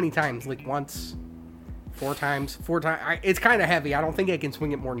how many times? Like once? 4 times? 4 times? It's kind of heavy. I don't think I can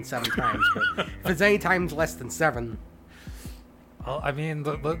swing it more than 7 times. But if it's any times less than 7. Well, I mean,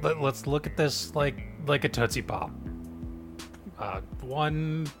 let's look at this like a Tootsie Pop.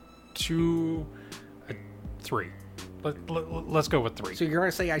 1, 2, 3. Let's go with 3. So you're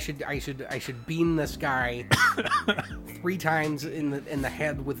gonna say I should beam this guy 3 times in the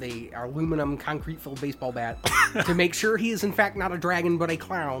head with a aluminum concrete-filled baseball bat to make sure he is in fact not a dragon but a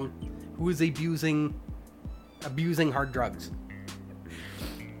clown who is abusing hard drugs.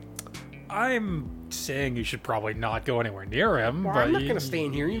 I'm saying you should probably not go anywhere near him. Well, but I'm not going to stay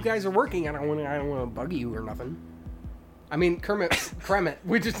in here. You guys are working. I don't want to bug you or nothing. I mean, Kremit,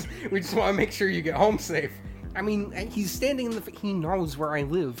 we just want to make sure you get home safe. I mean, he's standing in he knows where I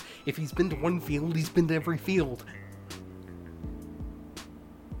live. If he's been to one field, he's been to every field.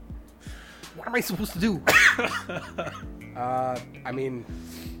 What am I supposed to do? I mean,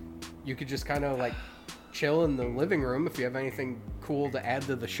 you could just kind of like chill in the living room. If you have anything cool to add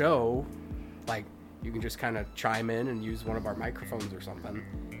to the show, like you can just kind of chime in and use one of our microphones or something.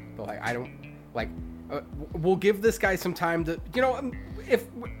 But like, I don't like. We'll give this guy some time to, if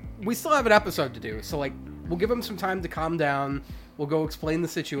we still have an episode to do, so like we'll give him some time to calm down. We'll go explain the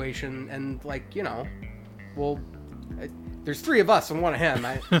situation, and like we'll. There's 3 of us and 1 of him.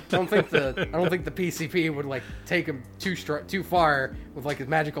 I don't think the PCP would like take him too far with like his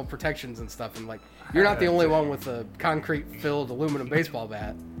magical protections and stuff. And like, you're not the only one with a concrete-filled aluminum baseball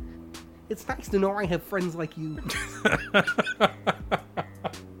bat. It's nice to know I have friends like you.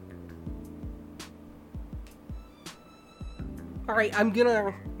 All right, I'm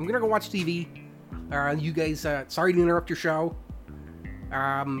gonna go watch TV. You guys, sorry to interrupt your show.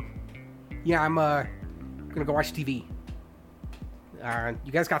 Yeah, I'm gonna go watch TV.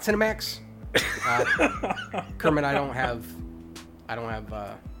 You guys got Cinemax? Kermit, I don't have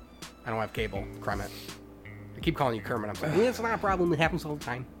cable. Kremit. I keep calling you Kermit. I'm sorry. It's not a problem. It happens all the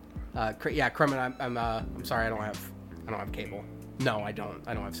time. Kremit, I'm sorry. I don't have cable. No, I don't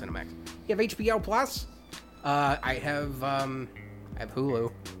have Cinemax. You have HBO Plus? I have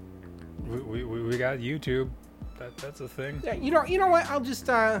Hulu. We got YouTube. That's a thing. Yeah, you know what? I'll just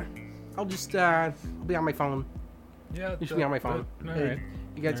be on my phone. Yeah, you should be on my phone. All right.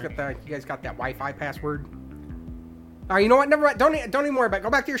 You guys got that Wi-Fi password? All right, you know what? Never mind. Don't even worry about it. Go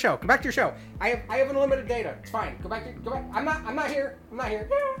back to your show. Go back to your show. I have unlimited data. It's fine. Go back. I'm not here.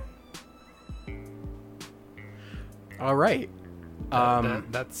 All right.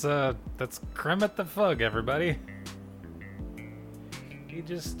 That's Kremit the Fug, everybody. He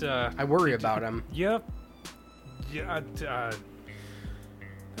just I worry about him. Yep. Yeah.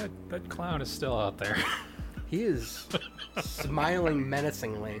 That clown is still out there. He is smiling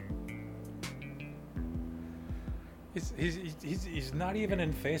menacingly. He's not even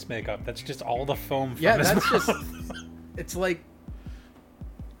in face makeup. That's just all the foam from Yeah, his that's mouth. just. It's like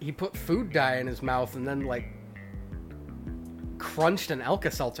he put food dye in his mouth and then like crunched an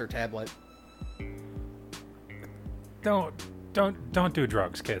Alka-Seltzer tablet. Don't do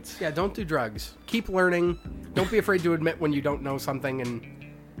drugs, kids. Yeah, don't do drugs. Keep learning. Don't be afraid to admit when you don't know something, and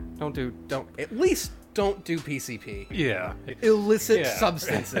at least don't do PCP. Yeah. Illicit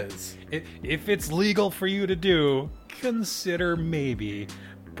substances. If it's legal for you to do, consider maybe,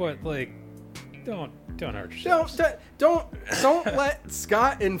 but like, don't hurt yourself. Don't let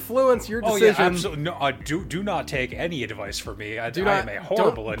Scott influence your Oh decision. yeah, absolutely. No, do not take any advice from me. I am a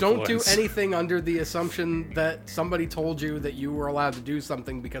horrible influence. Don't do anything under the assumption that somebody told you that you were allowed to do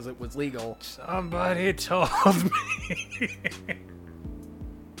something because it was legal. Somebody told me.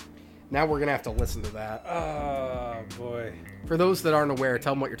 Now we're gonna have to listen to that. Oh boy. For those that aren't aware,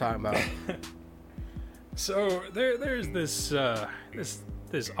 tell them what you're talking about. So there's this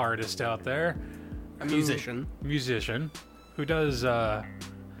artist out there, A musician who does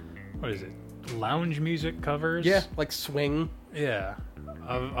what is it? Lounge music covers. Yeah, like swing. Yeah,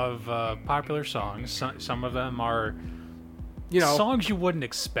 of popular songs. Some of them are, You know, songs you wouldn't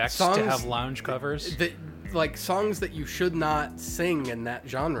expect to have lounge covers. Like songs that you should not sing in that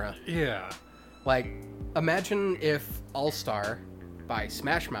genre. Yeah. Like, imagine if All Star by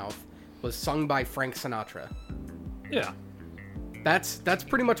Smash Mouth was sung by Frank Sinatra. Yeah. That's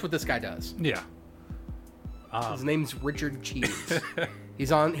pretty much what this guy does. Yeah. His name's Richard Cheese. He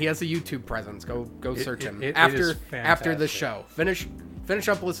has a YouTube presence. Go search him it after is after the show. Finish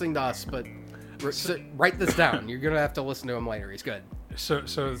up listening to us, but write this down. You're gonna have to listen to him later. He's good.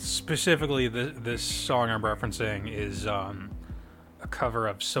 So specifically, this song I'm referencing is a cover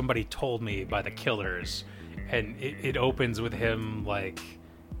of "Somebody Told Me" by the Killers, and it opens with him like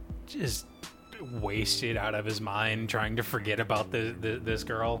just wasted out of his mind, trying to forget about this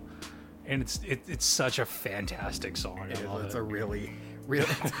girl, and it's such a fantastic song. It's a really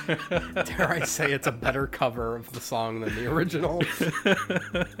dare I say it's a better cover of the song than the original.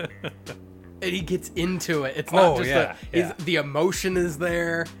 And he gets into it. It's not the emotion is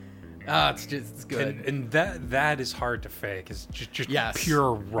there. It's good. And that is hard to fake. It's just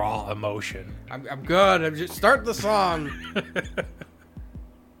pure raw emotion. I'm good. I'm just start the song.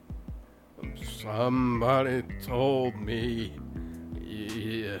 Somebody told me.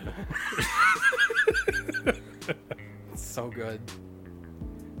 Yeah. It's so good.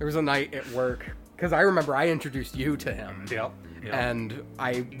 There was a night at work because I remember I introduced you to him. Yep. And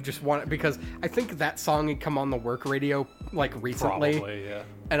I just wanted, because I think that song had come on the work radio like recently. Probably, yeah.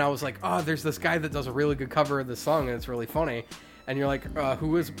 And I was like, oh, there's this guy that does a really good cover of this song and it's really funny. And you're like,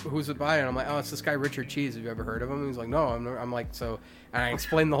 who's it by? And I'm like, oh, it's this guy Richard Cheese. Have you ever heard of him? And he's like, no. I'm like, so, and I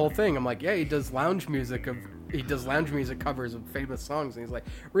explained the whole thing. I'm like, yeah, he does lounge music covers of famous songs. And he's like,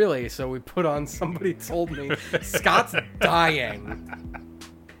 really? So we put on Somebody Told Me. Scott's dying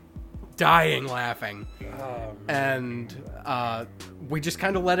laughing. And we just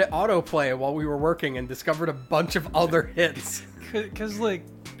kind of let it autoplay while we were working and discovered a bunch of other hits. Because like,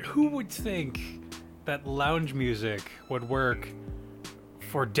 who would think that lounge music would work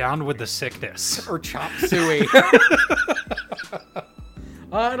for Down with the Sickness or Chop Suey?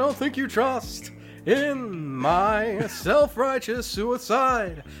 I don't think you trust in my self-righteous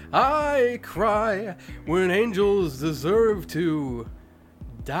suicide. I cry when angels deserve to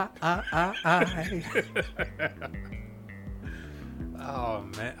die. Oh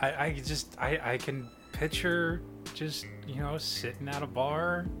man, I can picture just, sitting at a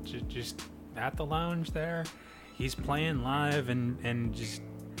bar, just at the lounge there. He's playing live and just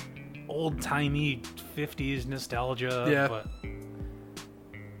old timey 50s nostalgia. Yeah. But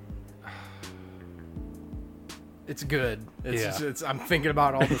it's good. I'm thinking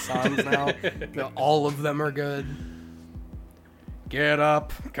about all the songs now. All of them are good. Get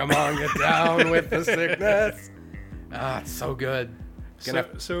up, come on, get down with the sickness. It's so good.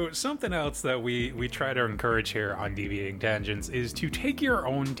 So something else that we try to encourage here on Deviating Tangents is to take your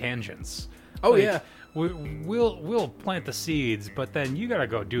own tangents. Oh, yeah. We'll plant the seeds, but then you gotta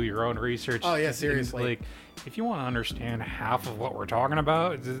go do your own research. Oh yeah, seriously. Like, if you want to understand half of what we're talking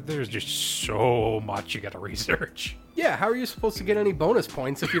about, there's just so much you gotta research. Yeah, how are you supposed to get any bonus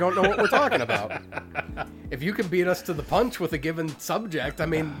points if you don't know what we're talking about? If you can beat us to the punch with a given subject, I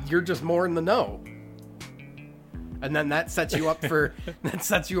mean, you're just more in the know. And then that sets you up for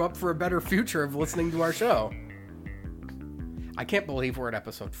a better future of listening to our show. I can't believe we're at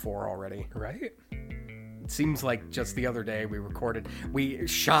episode 4 already. Right? It seems like just the other day we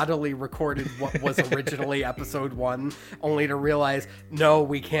shoddily recorded what was originally episode 1, only to realize, no,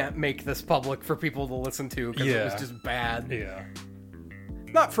 we can't make this public for people to listen to because it was just bad. Yeah.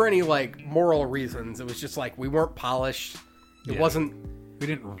 Not for any, like, moral reasons. It was just like we weren't polished. It wasn't... We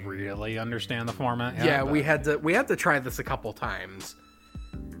didn't really understand the format yet. Yeah, we had to try this a couple times.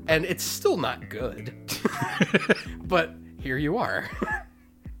 And it's still not good. But here you are.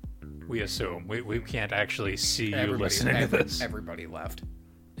 We assume. We can't actually see you listening to this. Everybody left.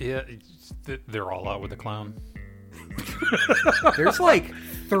 Yeah, they're all out with the clown. There's like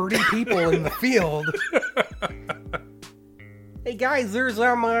 30 people in the field. Hey guys, there's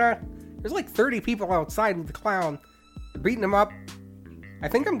like 30 people outside with the clown. They're beating him up. I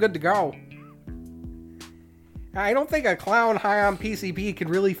think I'm good to go. I don't think a clown high on PCP can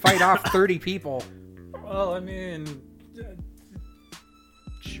really fight off 30 people. Well, I mean,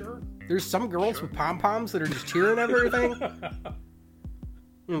 sure. There's some girls with pom-poms that are just cheering everything.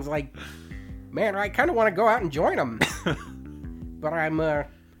 It's like, man, I kind of want to go out and join them. But I'm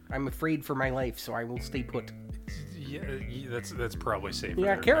afraid for my life, so I will stay put. Yeah, that's probably safer.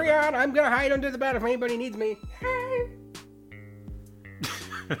 Yeah, carry on. I'm going to hide under the bed if anybody needs me.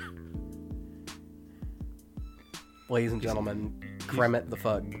 Ladies and gentlemen, Kremit the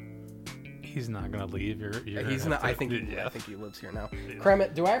Fug. He's not gonna leave. He's not. I think he lives here now. Yeah.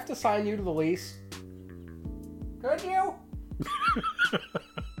 Kremit, do I have to sign you to the lease? Could you?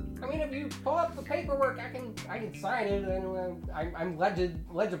 I mean, if you pull up the paperwork, I can sign it, and I'm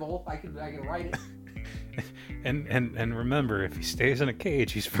legible. I can write it. And remember, if he stays in a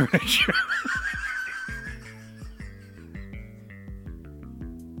cage, he's furniture.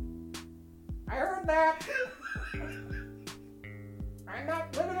 I heard that. I'm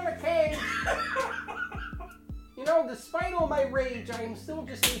not living in a cage. You know, despite all my rage, I am still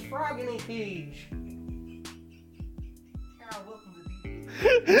just a frog in a cage.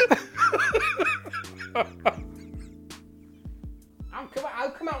 I'll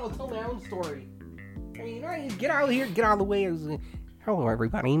come out and tell my own story. I mean, get out of here, get out of the way. Hello,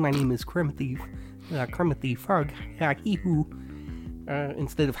 everybody. My name is Kremit the Frog. Hee-hoo.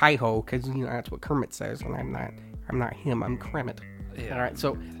 Instead of hi-ho, because that's what Kermit says, and I'm not him. I'm Kremit. Yeah. All right,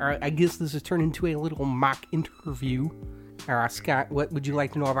 so I guess this has turned into a little mock interview. Scott, what would you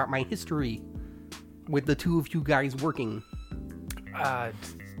like to know about my history with the two of you guys working?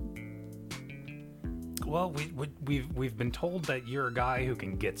 Well, we've been told that you're a guy who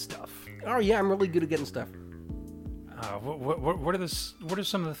can get stuff. Oh yeah, I'm really good at getting stuff. What are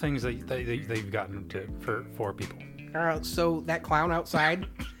some of the things that you've gotten to for people? So that clown outside.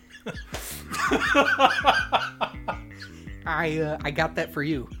 I got that for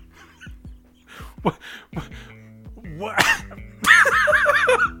you. What?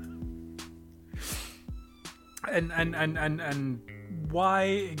 and why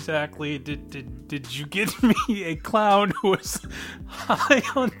exactly did you give me a clown who was high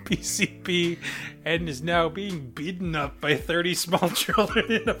on PCP and is now being beaten up by 30 small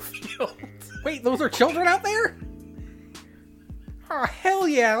children in a field? Wait, those are children out there? Oh, hell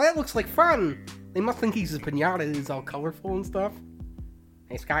yeah, that looks like fun. They must think he's a pinata. He's all colorful and stuff.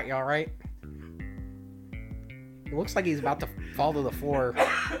 Hey, Scott, you alright? It looks like he's about to fall to the floor.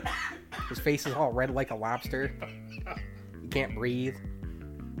 His face is all red like a lobster. He can't breathe.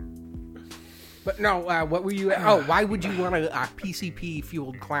 But no, what were you... Oh, why would you want a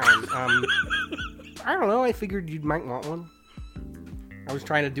PCP-fueled clown? I don't know. I figured you might want one. I was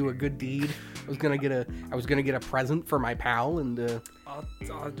trying to do a good deed. I was gonna get a present for my pal, and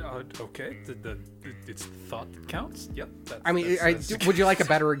okay. It's the thought that counts. Yep. Would you like a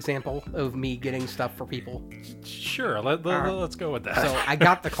better example of me getting stuff for people? Sure. Let's go with that. So I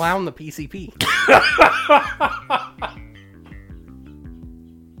got the clown the PCP.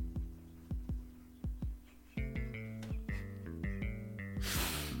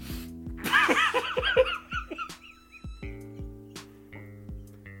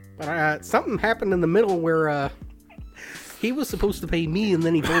 But something happened in the middle where he was supposed to pay me, and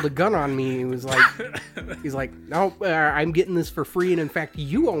then he pulled a gun on me. He was like, no, I'm getting this for free, and in fact,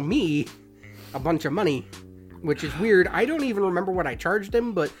 you owe me a bunch of money, which is weird. I don't even remember what I charged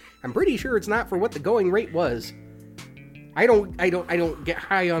him, but I'm pretty sure it's not for what the going rate was. I don't get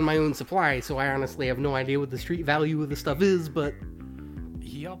high on my own supply, so I honestly have no idea what the street value of the stuff is, but...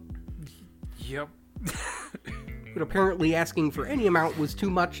 Yep. But apparently asking for any amount was too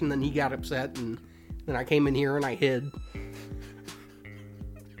much, and then he got upset, and then I came in here and I hid.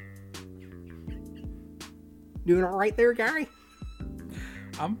 Doing all right there, guy?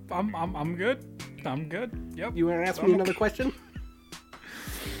 I'm good. I'm good. Yep. You want to ask me another question?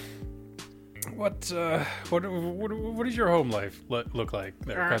 What does your home life look like?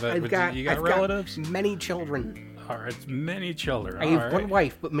 There? I've got relatives? Many children. All right, many children. I have one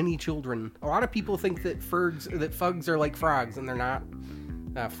wife, but many children. A lot of people think that fugs are like frogs, and they're not.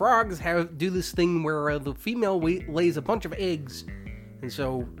 Frogs do this thing where the female lays a bunch of eggs, and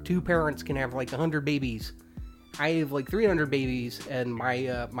so two parents can have like 100 babies. I have like 300 babies, and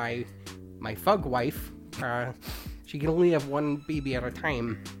my fug wife, she can only have one baby at a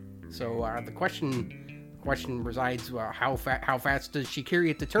time. So the question resides: how fast does she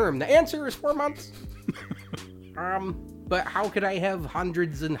carry it to term? The answer is 4 months. But how could I have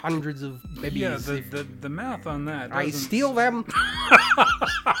hundreds and hundreds of babies? Yeah, the math on that doesn't... I steal them.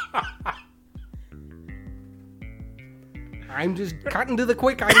 I'm just cutting to the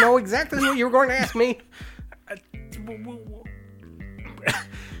quick. I know exactly what you were going to ask me.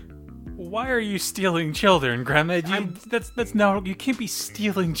 Why are you stealing children, Kremit? That's no. You can't be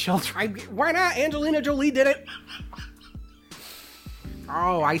stealing children. Why not? Angelina Jolie did it.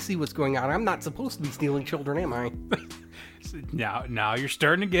 Oh, I see what's going on. I'm not supposed to be stealing children, am I? Now you're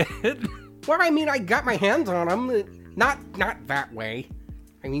starting to get it. Well, I mean, I got my hands on them. Not that way.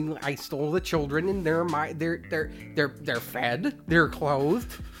 I mean, I stole the children, and they're fed, they're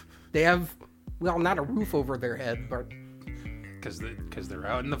clothed, they have, well, not a roof over their head, but because they're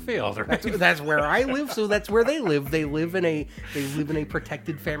out in the field, right? That's where I live, so that's where they live. They live in a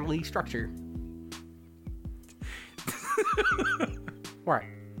protected family structure. What?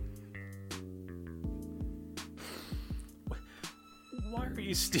 Why are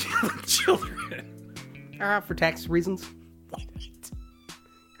you stealing children? For tax reasons. What?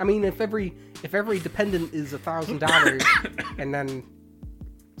 I mean, if every dependent is $1,000, and then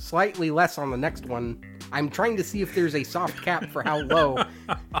slightly less on the next one, I'm trying to see if there's a soft cap for how low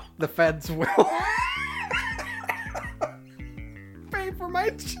the feds will pay for my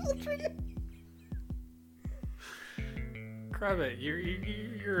children. Kremit,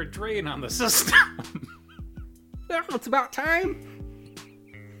 you're a drain on the system. Well, it's about time.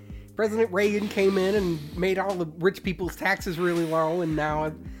 President Reagan came in and made all the rich people's taxes really low, and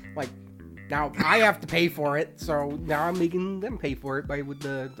now I have to pay for it. So now I'm making them pay for it with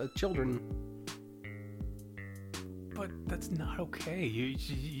the children. But that's not okay.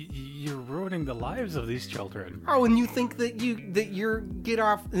 You're ruining the lives of these children. Oh, and you think that you're get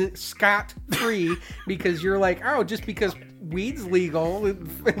off scot free because you're like, oh, just because weed's legal,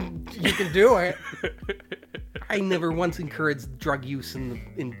 you can do it. I never once encouraged drug use in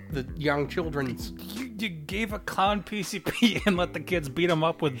the young children. You gave a clown PCP and let the kids beat him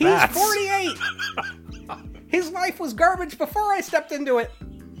up with bats. He's 48. His life was garbage before I stepped into it.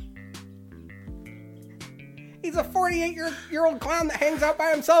 He's a 48-year-old clown that hangs out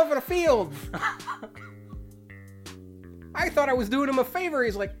by himself in a field. I thought I was doing him a favor.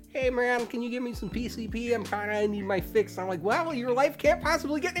 He's like, hey, man, can you give me some PCP? I need my fix. I'm like, well, your life can't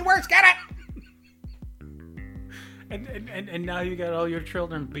possibly get any worse. Get it! And now you got all your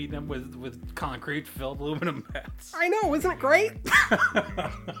children beating them with concrete-filled aluminum bats. I know, isn't it great?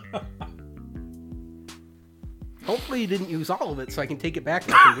 Hopefully you didn't use all of it so I can take it back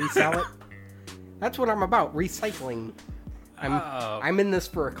and I can resell it. That's what I'm about, recycling. I'm in this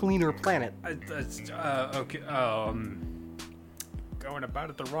for a cleaner planet. Okay. Going about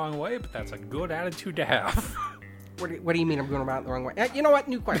it the wrong way, but that's a good attitude to have. What do you mean I'm going about it the wrong way? You know what?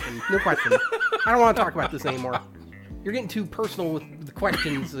 New question. I don't want to talk about this anymore. You're getting too personal with the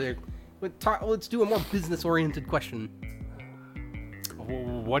questions. Let's do a more business-oriented question.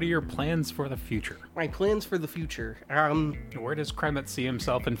 What are your plans for the future? My plans for the future. Where does Kremit see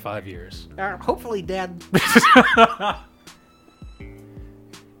himself in 5 years? Hopefully dead.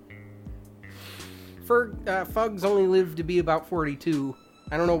 Fugs only live to be about 42.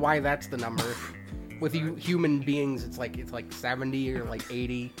 I don't know why that's the number. With human beings, it's like 70 or like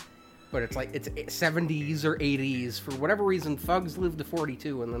 80. But it's 70s or 80s. For whatever reason, Fugs live to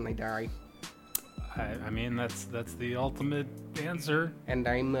 42 and then they die. I mean, that's the ultimate answer. And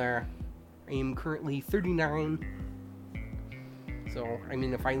I am currently 39. So, I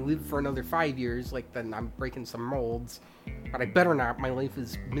mean, if I live for another 5 years, then I'm breaking some molds. But I better not. My life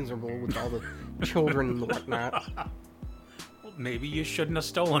is miserable with all the children and whatnot. Well, maybe you shouldn't have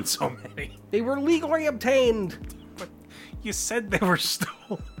stolen so many. They were legally obtained. But you said they were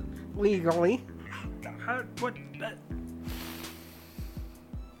stolen. Legally. What?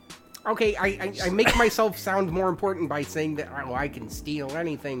 Okay, I make myself sound more important by saying that I can steal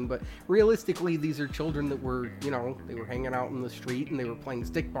anything, but realistically, these are children that were, they were hanging out in the street and they were playing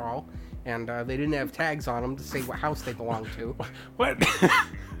stickball, and they didn't have tags on them to say what house they belonged to. What?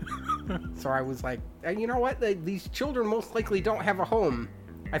 So I was like, you know what? These children most likely don't have a home.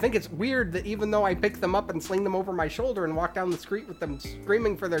 I think it's weird that even though I pick them up and sling them over my shoulder and walk down the street with them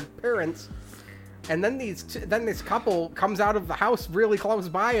screaming for their parents, and then this couple comes out of the house really close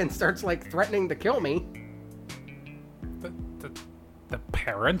by and starts like threatening to kill me. The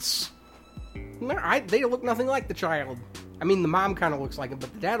parents? No, they look nothing like the child. I mean, the mom kind of looks like him,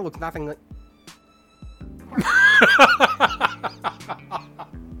 but the dad looks nothing like...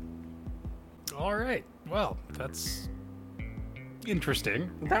 All right. Well, that's interesting.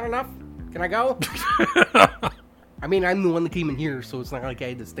 Is that enough? Can I go? I mean, I'm the one that came in here, so it's not like I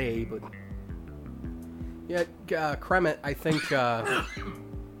had to stay, but... Yeah, Kremit, I think,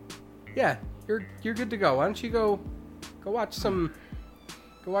 yeah, you're good to go. Why don't you go watch some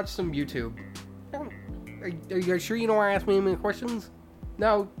YouTube. Are you guys sure you don't want to ask me any questions?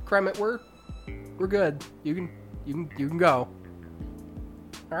 No, Kremit, we're good. You can go.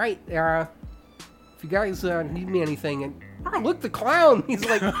 All right. If you guys need me anything, and look, the clown. He's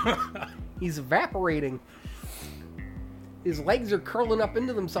like, he's evaporating. His legs are curling up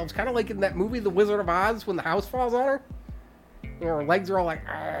into themselves, kind of like in that movie, The Wizard of Oz, when the house falls on her. You know, her legs are all like,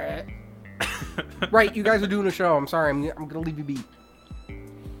 Right, you guys are doing a show. I'm sorry. I'm gonna leave you be.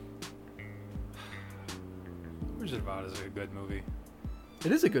 Wizard of Oz is a good movie.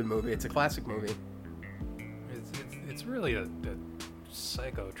 It is a good movie. It's a classic movie. It's really a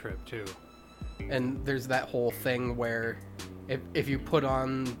psycho trip too. And there's that whole thing where if you put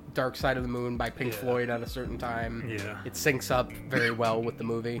on Dark Side of the Moon by Pink Floyd at a certain time, it syncs up very well with the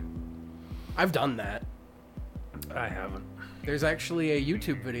movie. I've done that. I haven't. There's actually a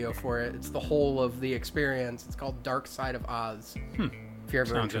YouTube video for it. It's the whole of the experience. It's called Dark Side of Oz. If you're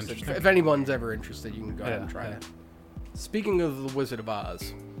ever interested. If anyone's ever interested, you can go ahead and try it. Speaking of the Wizard of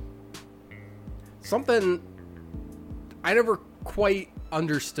Oz, something I never quite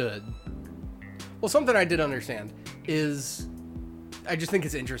understood. Well, something I did understand is I just think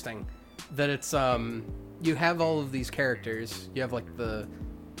it's interesting that it's you have all of these characters. You have like the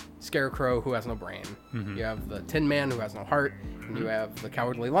Scarecrow who has no brain. Mm-hmm. You have the Tin Man who has no heart, and you have the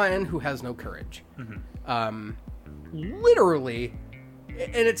Cowardly Lion who has no courage. Mm-hmm. Literally,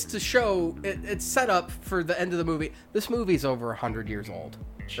 and it's to show it's set up for the end of the movie. This movie's over 100 years old.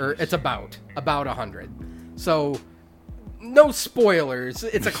 Jeez. Or it's about 100. So no spoilers.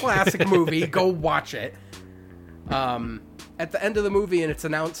 It's a classic movie. Go watch it. At the end of the movie, and it's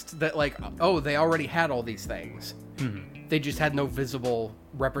announced that like, oh, they already had all these things. Mm-hmm. They just had no visible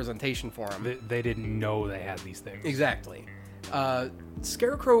representation for them. They didn't know they had these things. Exactly.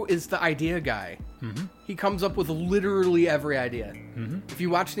 Scarecrow is the idea guy. Mm-hmm. He comes up with literally every idea. Mm-hmm. If you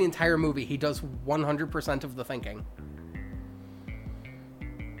watch the entire movie, he does 100% of the thinking.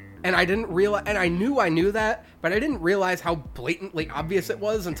 And I didn't realize, and I knew that, but I didn't realize how blatantly obvious it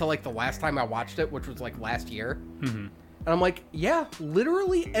was until like the last time I watched it, which was like last year. Mm-hmm. And I'm like, yeah,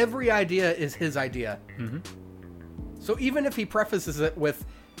 literally every idea is his idea. Mm-hmm. So even if he prefaces it with,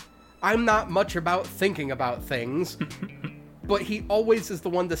 I'm not much about thinking about things, but he always is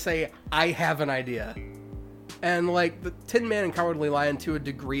the one to say, I have an idea. And like the Tin Man and Cowardly Lion, to a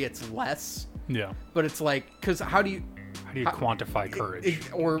degree, it's less. Yeah. But it's like, because how do you quantify courage?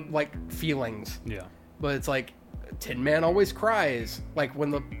 Or like feelings. Yeah. But it's like, Tin Man always cries. Like when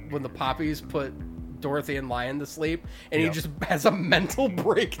the poppies put Dorothy and Lion to sleep, and he just has a mental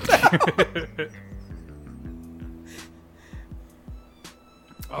breakdown.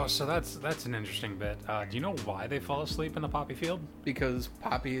 Oh, so that's an interesting bit. Do you know why they fall asleep in the poppy field? Because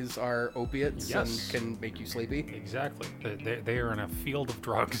poppies are opiates and can make you sleepy. Exactly. They are in a field of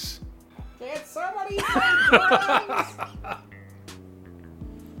drugs. Can't somebody say drugs?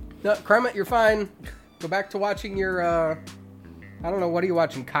 No, Kremit, you're fine. Go back to watching your, I don't know, what are you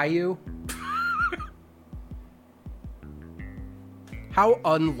watching, Caillou? How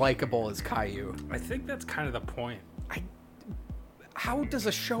unlikable is Caillou? I think that's kind of the point. How does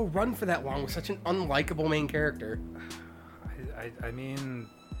a show run for that long with such an unlikable main character? I mean...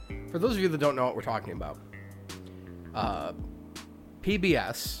 For those of you that don't know what we're talking about,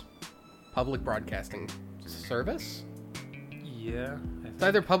 PBS, Public Broadcasting Service? Yeah. It's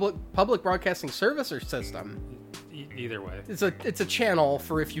either public broadcasting service or system. Either way. It's a channel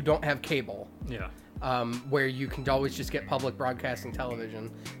for if you don't have cable. Yeah. Where you can always just get public broadcasting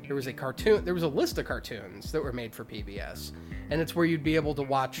television. There was a list of cartoons that were made for PBS, and it's where you'd be able to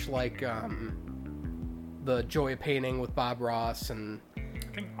watch like the Joy of Painting with Bob Ross, and I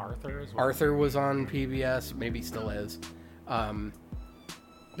think Arthur as well. Arthur was on PBS, maybe still is.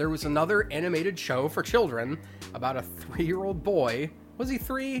 There was another animated show for children about a 3-year-old boy. Was he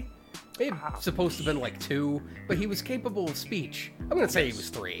 3? Maybe supposed to have been like 2, but he was capable of speech. I'm gonna say he was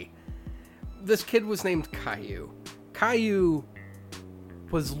 3. This kid was named Caillou. Caillou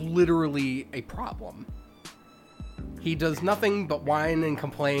was literally a problem. He does nothing but whine and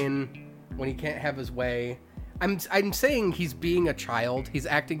complain when he can't have his way. I'm saying he's being a child. He's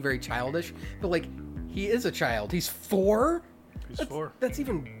acting very childish, but like he is a child. He's 4. He's 4.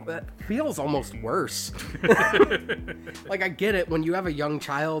 That feels almost worse. Like I get it when you have a young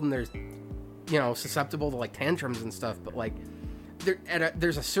child and there's, susceptible to like tantrums and stuff, but like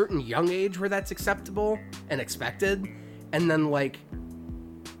there's a certain young age where that's acceptable and expected, and then like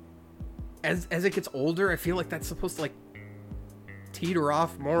as it gets older, I feel like that's supposed to like teeter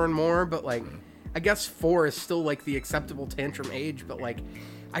off more and more, but like I guess 4 is still like the acceptable tantrum age, but like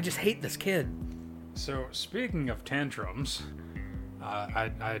I just hate this kid. So speaking of tantrums,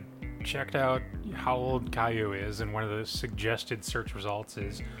 I checked out how old Caillou is, and one of the suggested search results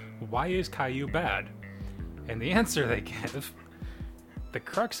is, why is Caillou bad? And the answer they give, the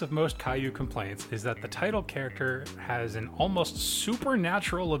crux of most Caillou complaints is that the title character has an almost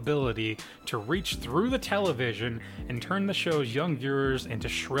supernatural ability to reach through the television and turn the show's young viewers into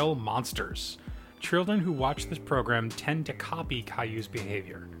shrill monsters. Children who watch this program tend to copy Caillou's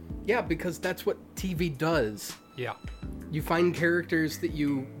behavior. Yeah, because that's what TV does. Yeah. You find characters that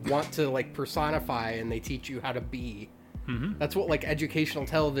you want to like personify, and they teach you how to be. Mm-hmm. That's what like educational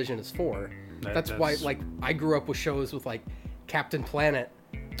television is for. That's why like I grew up with shows with like Captain Planet,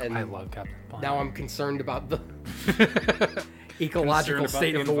 and I love Captain Planet. Now I'm concerned about the ecological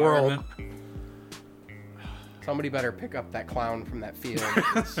state of the world. Somebody better pick up that clown from that field.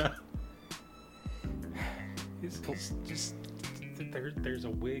 He's just there's a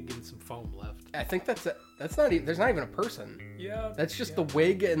wig and some foam left. I think that's not even, there's not even a person. Yeah. That's just the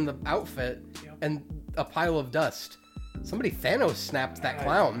wig and the outfit and a pile of dust. Somebody Thanos snapped that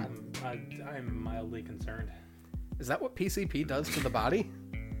clown. I'm mildly concerned. Is that what PCP does to the body?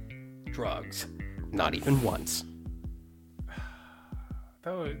 Drugs. Not even once.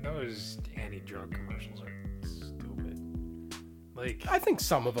 Those anti-drug commercials are stupid. Like, I think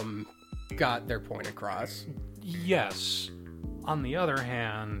some of them got their point across. Yes. On the other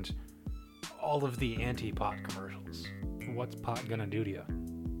hand, all of the anti-pot commercials. What's pot gonna do to you?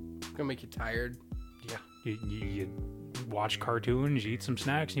 Gonna make you tired. Yeah. You watch cartoons, you eat some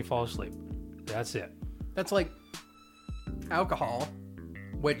snacks, and you fall asleep. That's it. That's like alcohol,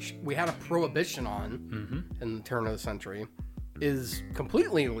 which we had a prohibition on in the turn of the century, is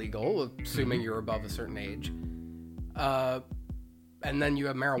completely illegal, assuming you're above a certain age. And then you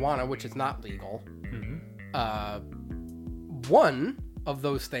have marijuana, which is not legal. One of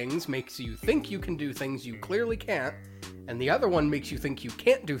those things makes you think you can do things you clearly can't, and the other one makes you think you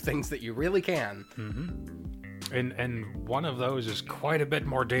can't do things that you really can. And one of those is quite a bit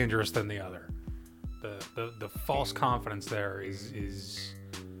more dangerous than the other. The false confidence there is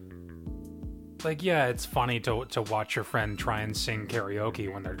like, yeah, it's funny to watch your friend try and sing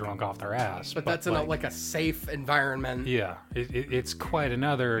karaoke when they're drunk off their ass. But that's in a safe environment. Yeah, it's quite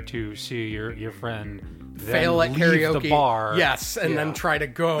another to see your friend fail at leave karaoke. The bar. Yes, and then try to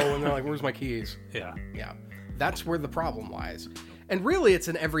go, and they're like, "Where's my keys?" Yeah. That's where the problem lies. And really, it's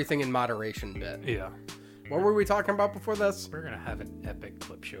an everything in moderation bit. Yeah. What were we talking about before this? We're gonna have an epic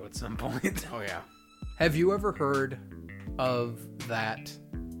clip show at some point. Oh yeah. Have you ever heard of that?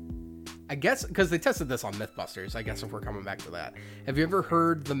 I guess, because they tested this on Mythbusters, I guess if we're coming back to that. Have you ever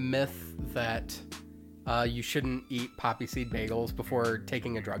heard the myth that you shouldn't eat poppy seed bagels before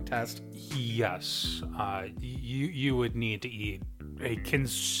taking a drug test? Yes. You would need to eat a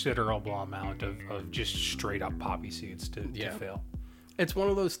considerable amount of just straight up poppy seeds to fail. It's one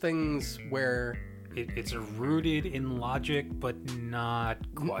of those things where it's rooted in logic, but not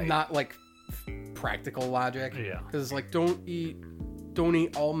quite. Not like practical logic. Yeah. Because it's like, don't eat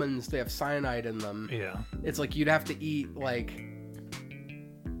almonds, they have cyanide in them. Yeah. It's like you'd have to eat like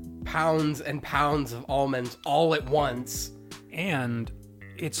pounds and pounds of almonds all at once. And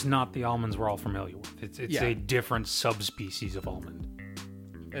it's not the almonds we're all familiar with. It's a different subspecies of almond.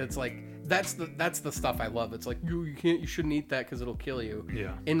 It's like that's the stuff I love. It's like you shouldn't eat that because it'll kill you.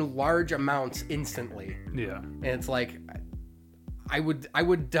 Yeah. In large amounts instantly. Yeah. And it's like I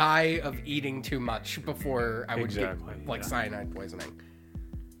would die of eating too much before I would get cyanide poisoning.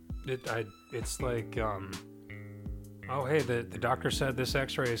 It's like oh hey, the doctor said this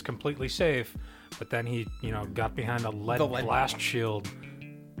X-ray is completely safe, but then he got behind a lead blast shield.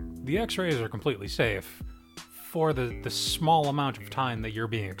 The X-rays are completely safe for the small amount of time that you're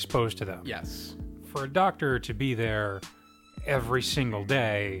being exposed to them. Yes. For a doctor to be there every single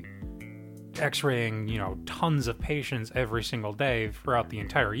day, x-raying, tons of patients every single day throughout the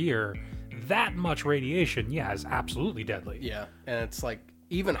entire year, that much radiation, is absolutely deadly. Yeah, and it's like,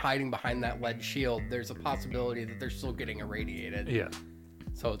 even hiding behind that lead shield, there's a possibility that they're still getting irradiated. Yeah.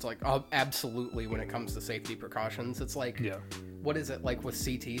 So it's like, absolutely, when it comes to safety precautions, it's like, what is it, like with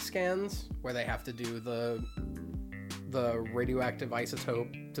CT scans, where they have to do the radioactive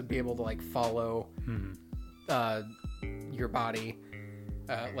isotope to be able to, like, follow your body,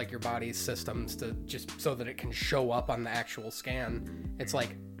 like your body's systems, to just so that it can show up on the actual scan. It's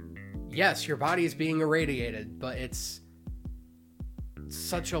like, yes, your body is being irradiated, but it's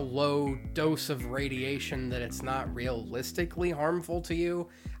such a low dose of radiation that it's not realistically harmful to you.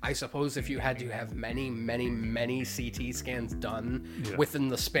 I suppose if you had to have many, many, many CT scans done within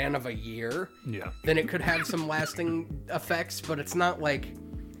the span of a year, then it could have some lasting effects, but it's not like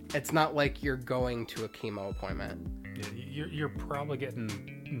you're going to a chemo appointment. Yeah, you're probably getting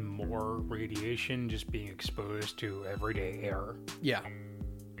more radiation just being exposed to everyday air. Yeah.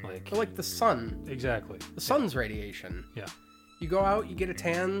 Like, or like the sun. Exactly. The sun's radiation. Yeah. You go out, you get a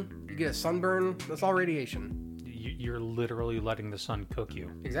tan, you get a sunburn, that's all radiation. You're literally letting the sun cook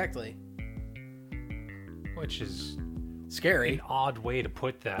you. Exactly. Which is scary. An odd way to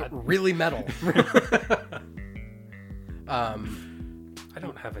put that. But really metal. I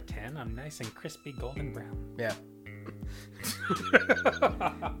don't have a tan. I'm nice and crispy golden brown. Yeah.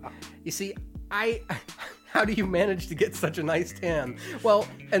 You see, how do you manage to get such a nice tan? Well,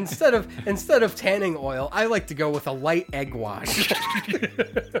 instead of tanning oil, I like to go with a light egg wash.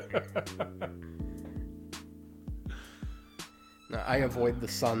 No, I avoid the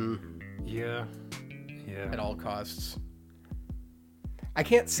sun. Yeah. At all costs. I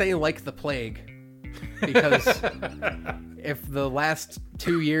can't say like the plague, because if the last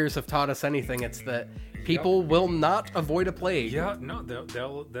 2 years have taught us anything, it's that people will not avoid a plague. Yeah, no, they'll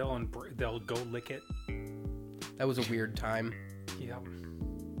go lick it. That was a weird time. Yep.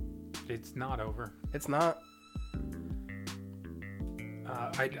 It's not over. It's not.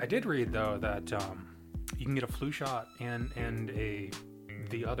 I did read though that you can get a flu shot and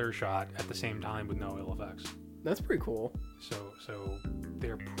the other shot at the same time with no ill effects. That's pretty cool. So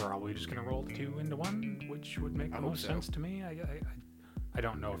they're probably just gonna roll the two into one, which would make the most sense to me. I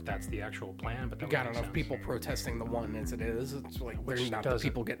don't know if that's the actual plan, but you got enough people protesting the one as it is. It's like there's not the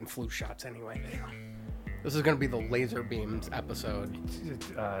people getting flu shots anyway. Yeah. This is going to be the laser beams episode.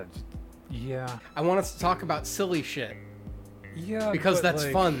 Yeah. I want us to talk about silly shit. Yeah. Because that's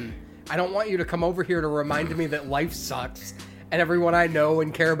fun. I don't want you to come over here to remind me that life sucks and everyone I know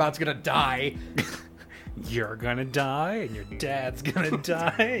and care about's going to die. You're going to die, and your dad's going to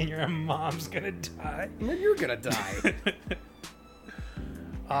die, and your mom's going to die. And then you're going to die.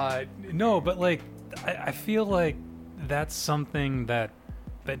 No, but like, I feel like that's something that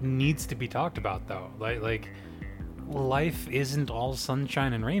needs to be talked about, though. Like life isn't all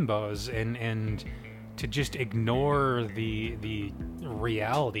sunshine and rainbows, and to just ignore the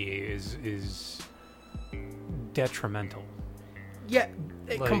reality is detrimental. Yeah,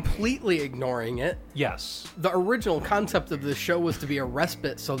 completely ignoring it. Yes. The original concept of this show was to be a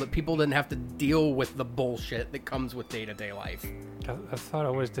respite so that people didn't have to deal with the bullshit that comes with day-to-day life. I thought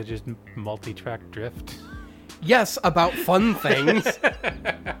it was to just multi-track drift. Yes, about fun things.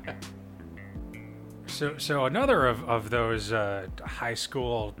 So another of those high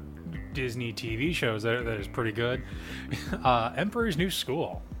school Disney TV shows that is pretty good, Emperor's New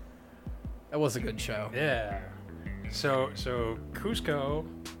School. That was a good show. Yeah. So Cusco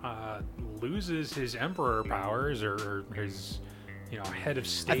loses his emperor powers or his head of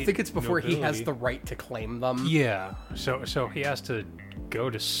state. I think it's before nobility. He has the right to claim them. Yeah. So he has to go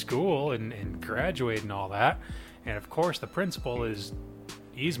to school and graduate and all that. And of course the principal is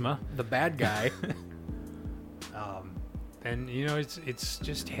Yzma, the bad guy. And it's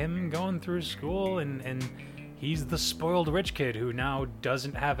just him going through school and he's the spoiled rich kid who now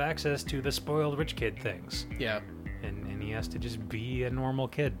doesn't have access to the spoiled rich kid things. Yeah. And he has to just be a normal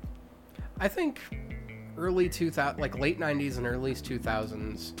kid. I think early 2000, like late 90s and early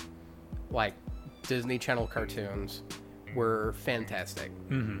 2000s, like Disney Channel cartoons were fantastic.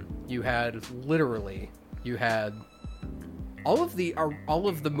 Mm-hmm. You had all of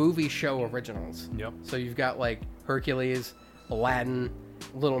the movie show originals. Yep. So you've got like Hercules, Aladdin,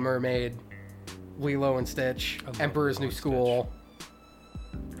 Little Mermaid, Lilo and Stitch, Emperor's New School.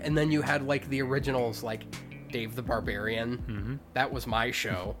 And then you had like the originals like Dave the Barbarian. Mm-hmm. That was my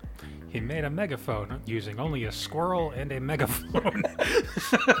show. He made a megaphone using only a squirrel and a megaphone.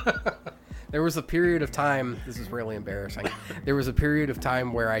 There was a period of time, this is really embarrassing. There was a period of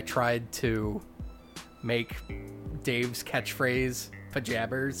time where I tried to make Dave's catchphrase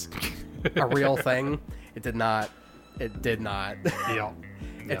pajabbers. a real thing. It did not. Yeah.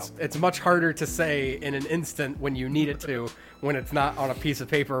 It's much harder to say in an instant when you need it to, when it's not on a piece of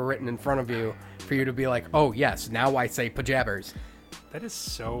paper written in front of you, for you to be like, oh yes, now I say pajabbers. That is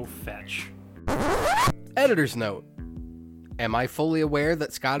so fetch. Editor's note. Am I fully aware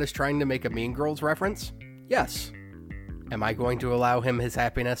that Scott is trying to make a Mean Girls reference? Yes. Am I going to allow him his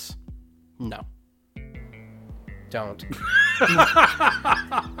happiness? No. Don't.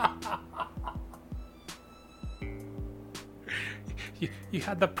 You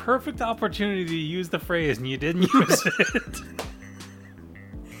had the perfect opportunity to use the phrase and you didn't use it.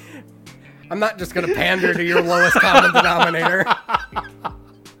 I'm not just going to pander to your lowest common denominator.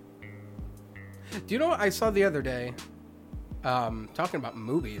 Do you know what I saw the other day? Talking about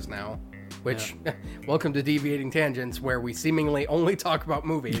movies now, which, welcome to Deviating Tangents, where we seemingly only talk about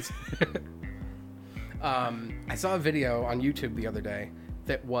movies. I saw a video on YouTube the other day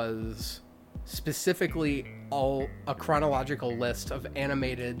that was specifically a chronological list of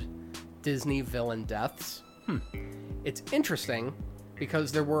animated Disney villain deaths. It's interesting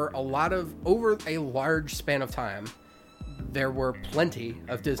because there were over a large span of time, there were plenty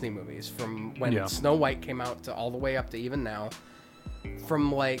of Disney movies, from when Snow White came out to all the way up to even now.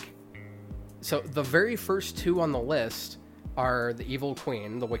 So the very first two on the list are the evil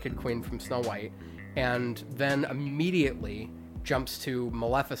queen, the wicked queen from Snow White, and then immediately jumps to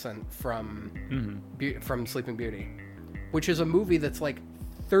Maleficent from Sleeping Beauty, which is a movie that's like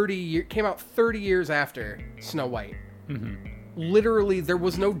came out 30 years after Snow White. Literally, there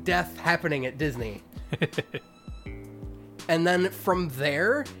was no death happening at Disney. And then from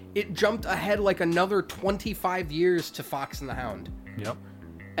there, it jumped ahead like another 25 years to Fox and the Hound. Yep.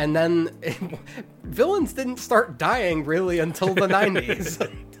 And then villains didn't start dying really until the 90s.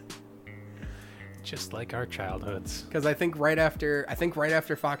 Just like our childhoods. Because I think right after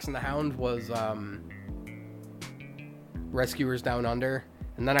Fox and the Hound was Rescuers Down Under,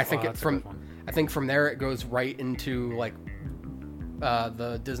 and then I think from there it goes right into like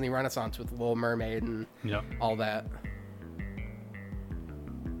the Disney Renaissance with Little Mermaid and all that.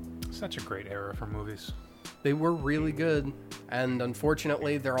 Such a great era for movies. They were really good, and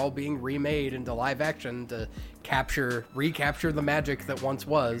unfortunately, they're all being remade into live action to recapture the magic that once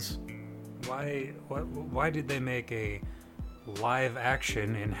was. Why did they make a live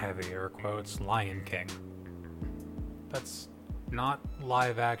action, in heavy air quotes, Lion King? That's not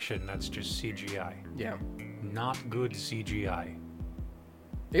live action, that's just CGI. Yeah. Not good CGI.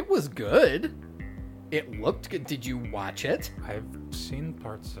 It was good. It looked good. Did you watch it? I've seen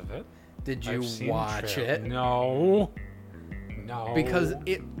parts of it. Did you watch it? No. Because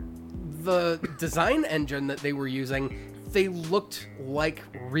the design engine that they were using, they looked like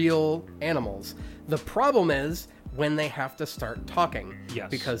real animals. The problem is when they have to start talking. Yes.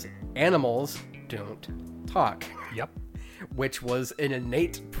 Because animals don't talk. Yep. Which was an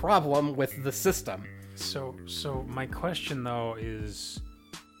innate problem with the system. So my question though is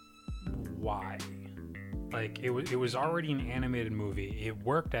why? Like it was already an animated movie. It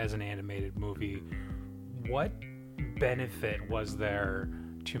worked as an animated movie. What benefit was there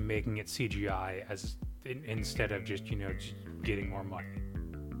to making it CGI instead of just getting more money?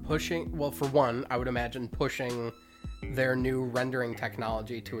 Well, for one, I would imagine pushing their new rendering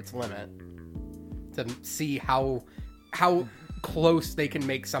technology to its limit to see how close they can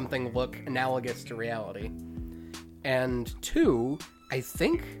make something look analogous to reality. And two, I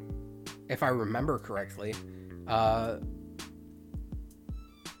think, if I remember correctly,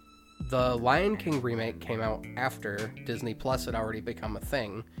 the Lion King remake came out after Disney Plus had already become a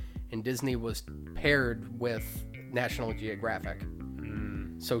thing, and Disney was paired with National Geographic.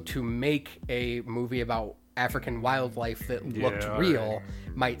 So to make a movie about African wildlife that looked real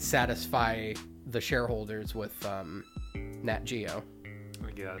might satisfy the shareholders with Nat Geo.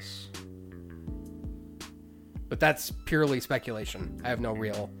 I guess. But that's purely speculation. I have no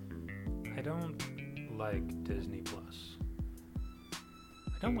real... I don't like Disney Plus.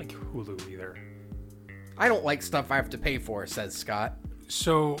 I don't like Hulu either. I don't like stuff I have to pay for, says Scott.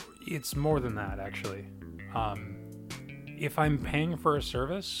 So it's more than that, actually. If I'm paying for a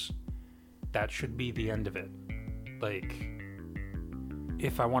service, that should be the end of it. Like,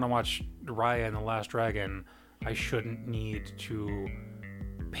 if I want to watch Raya and the Last Dragon, I shouldn't need to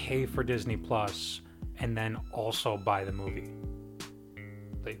pay for Disney Plus and then also buy the movie.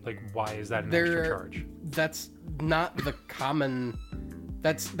 Like why is that an extra charge? That's not the common...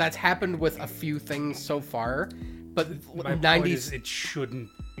 That's happened with a few things so far, but my 90s... point is it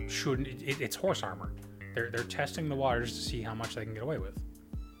shouldn't. It's horse armor. They're testing the waters to see how much they can get away with.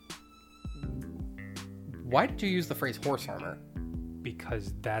 Why did you use the phrase horse armor?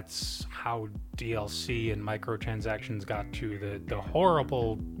 because that's how DLC and microtransactions got to the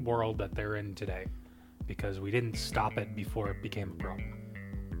horrible world that they're in today, because we didn't stop it before it became a problem.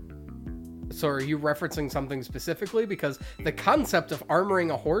 So are you referencing something specifically? Because the concept of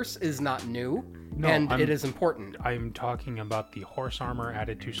armoring a horse is not new, it is important. I'm talking about the horse armor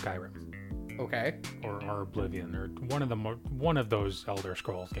added to Skyrim. Okay. Or Oblivion, or one of those Elder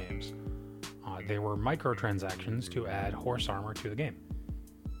Scrolls games. They were microtransactions to add horse armor to the game.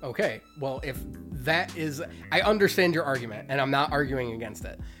 Okay, well, if that is... I understand your argument, and I'm not arguing against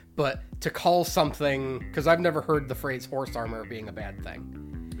it. But to call something... Because I've never heard the phrase horse armor being a bad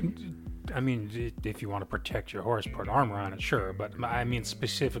thing. I mean, if you want to protect your horse, put armor on it, sure. But I mean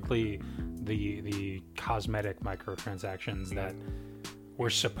specifically the cosmetic microtransactions that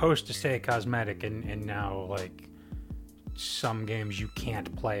were supposed to stay cosmetic, and now, like, some games you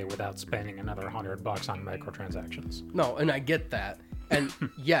can't play without spending another $100 on microtransactions. No, and I get that. And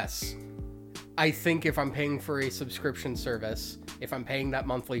yes, I think if I'm paying for a subscription service, if I'm paying that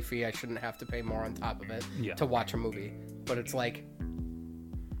monthly fee, I shouldn't have to pay more on top of it to watch a movie. But it's like,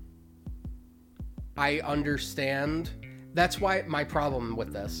 I understand. That's why my problem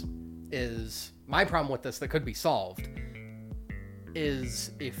with this that could be solved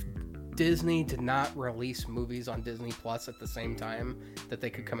is if Disney did not release movies on Disney Plus at the same time that they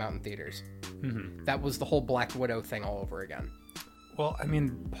could come out in theaters. Mm-hmm. That was the whole Black Widow thing all over again. Well, I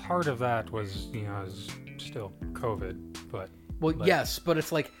mean, part of that was, is still COVID, but... Well, yes, but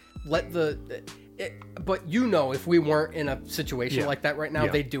it's like, but if we weren't in a situation like that right now,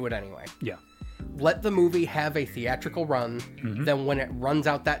 they'd do it anyway. Yeah. Let the movie have a theatrical run, then when it runs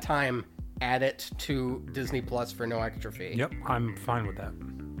out that time, add it to Disney Plus for no extra fee. Yep, I'm fine with that.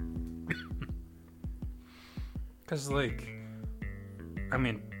 Because, like, I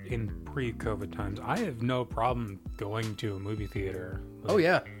mean, in pre-COVID times, I have no problem going to a movie theater. Like, oh,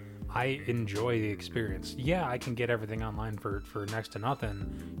 yeah. I enjoy the experience. Yeah, I can get everything online for next to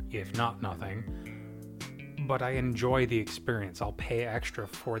nothing, if not nothing. But I enjoy the experience. I'll pay extra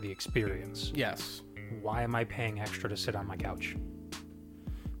for the experience. Yes. Why am I paying extra to sit on my couch?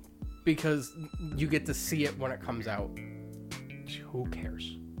 Because you get to see it when it comes out. Who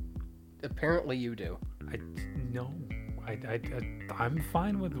cares? Apparently you do. I'm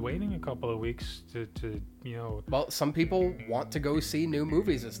fine with waiting a couple of weeks to. Well, some people want to go see new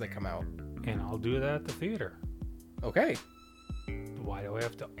movies as they come out. And I'll do that at the theater. Okay. Why do I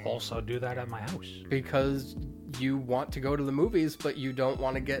have to also do that at my house? Because you want to go to the movies, but you don't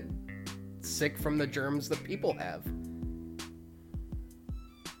want to get sick from the germs that people have.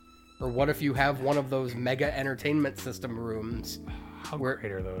 Or what if you have one of those mega entertainment system rooms? How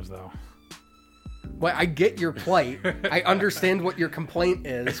great are those, though? Well, I get your plight. I understand what your complaint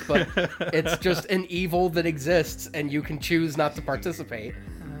is, but it's just an evil that exists, and you can choose not to participate.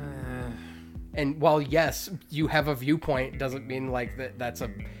 And while, yes, you have a viewpoint, doesn't mean, like, that's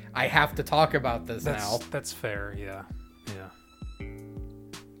a... I have to talk about this now. That's fair, yeah. Yeah.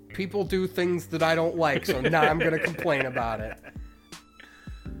 People do things that I don't like, so now I'm going to complain about it.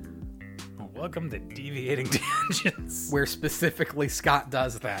 Welcome to Deviating Tangents. Where specifically Scott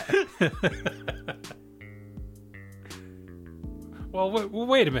does that. Well,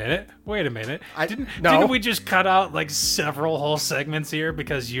 wait a minute. Didn't we just cut out like several whole segments here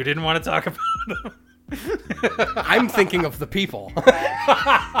because you didn't want to talk about them? I'm thinking of the people.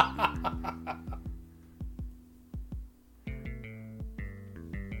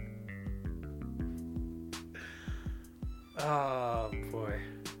 Oh, boy.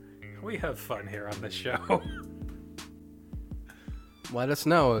 We have fun here on this show. Let us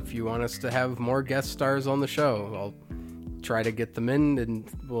know if you want us to have more guest stars on the show. I'll try to get them in, and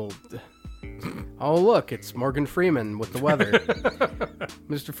we'll... Oh, look, it's Morgan Freeman with the weather.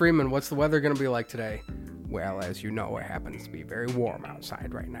 Mr. Freeman, what's the weather going to be like today? Well, as you know, it happens to be very warm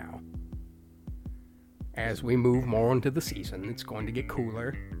outside right now. As we move more into the season, it's going to get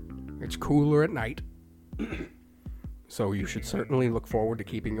cooler. It's cooler at night. So you should certainly look forward to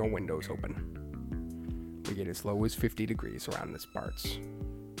keeping your windows open. We get as low as 50 degrees around this parts.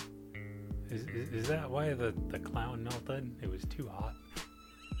 Is that why the clown melted? It was too hot.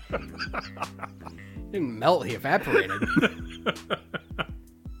 He didn't melt, he evaporated.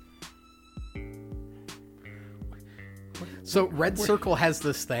 So Red Circle has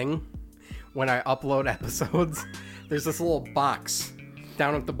this thing. When I upload episodes, there's this little box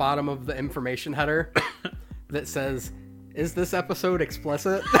down at the bottom of the information header that says, "Is this episode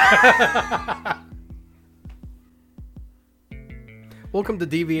explicit?" Welcome to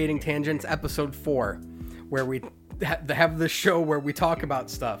Deviating Tangents, episode 4, where we have this show where we talk about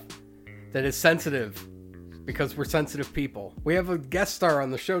stuff that is sensitive because we're sensitive people. We have a guest star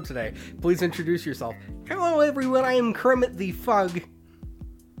on the show today. Please introduce yourself. Hello, everyone. I am Kremit the Fug.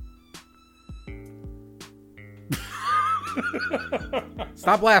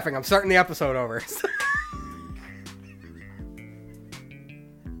 Stop laughing. I'm starting the episode over.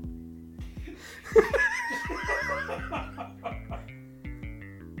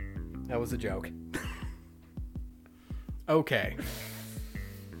 That was a joke. Okay.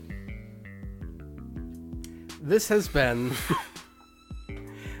 This has been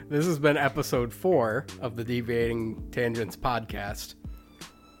episode 4 of the Deviating Tangents podcast.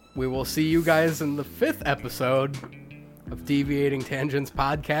 We will see you guys in the 5th episode of Deviating Tangents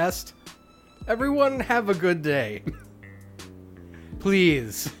podcast. Everyone have a good day.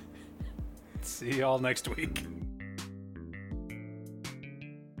 Please. See y'all next week.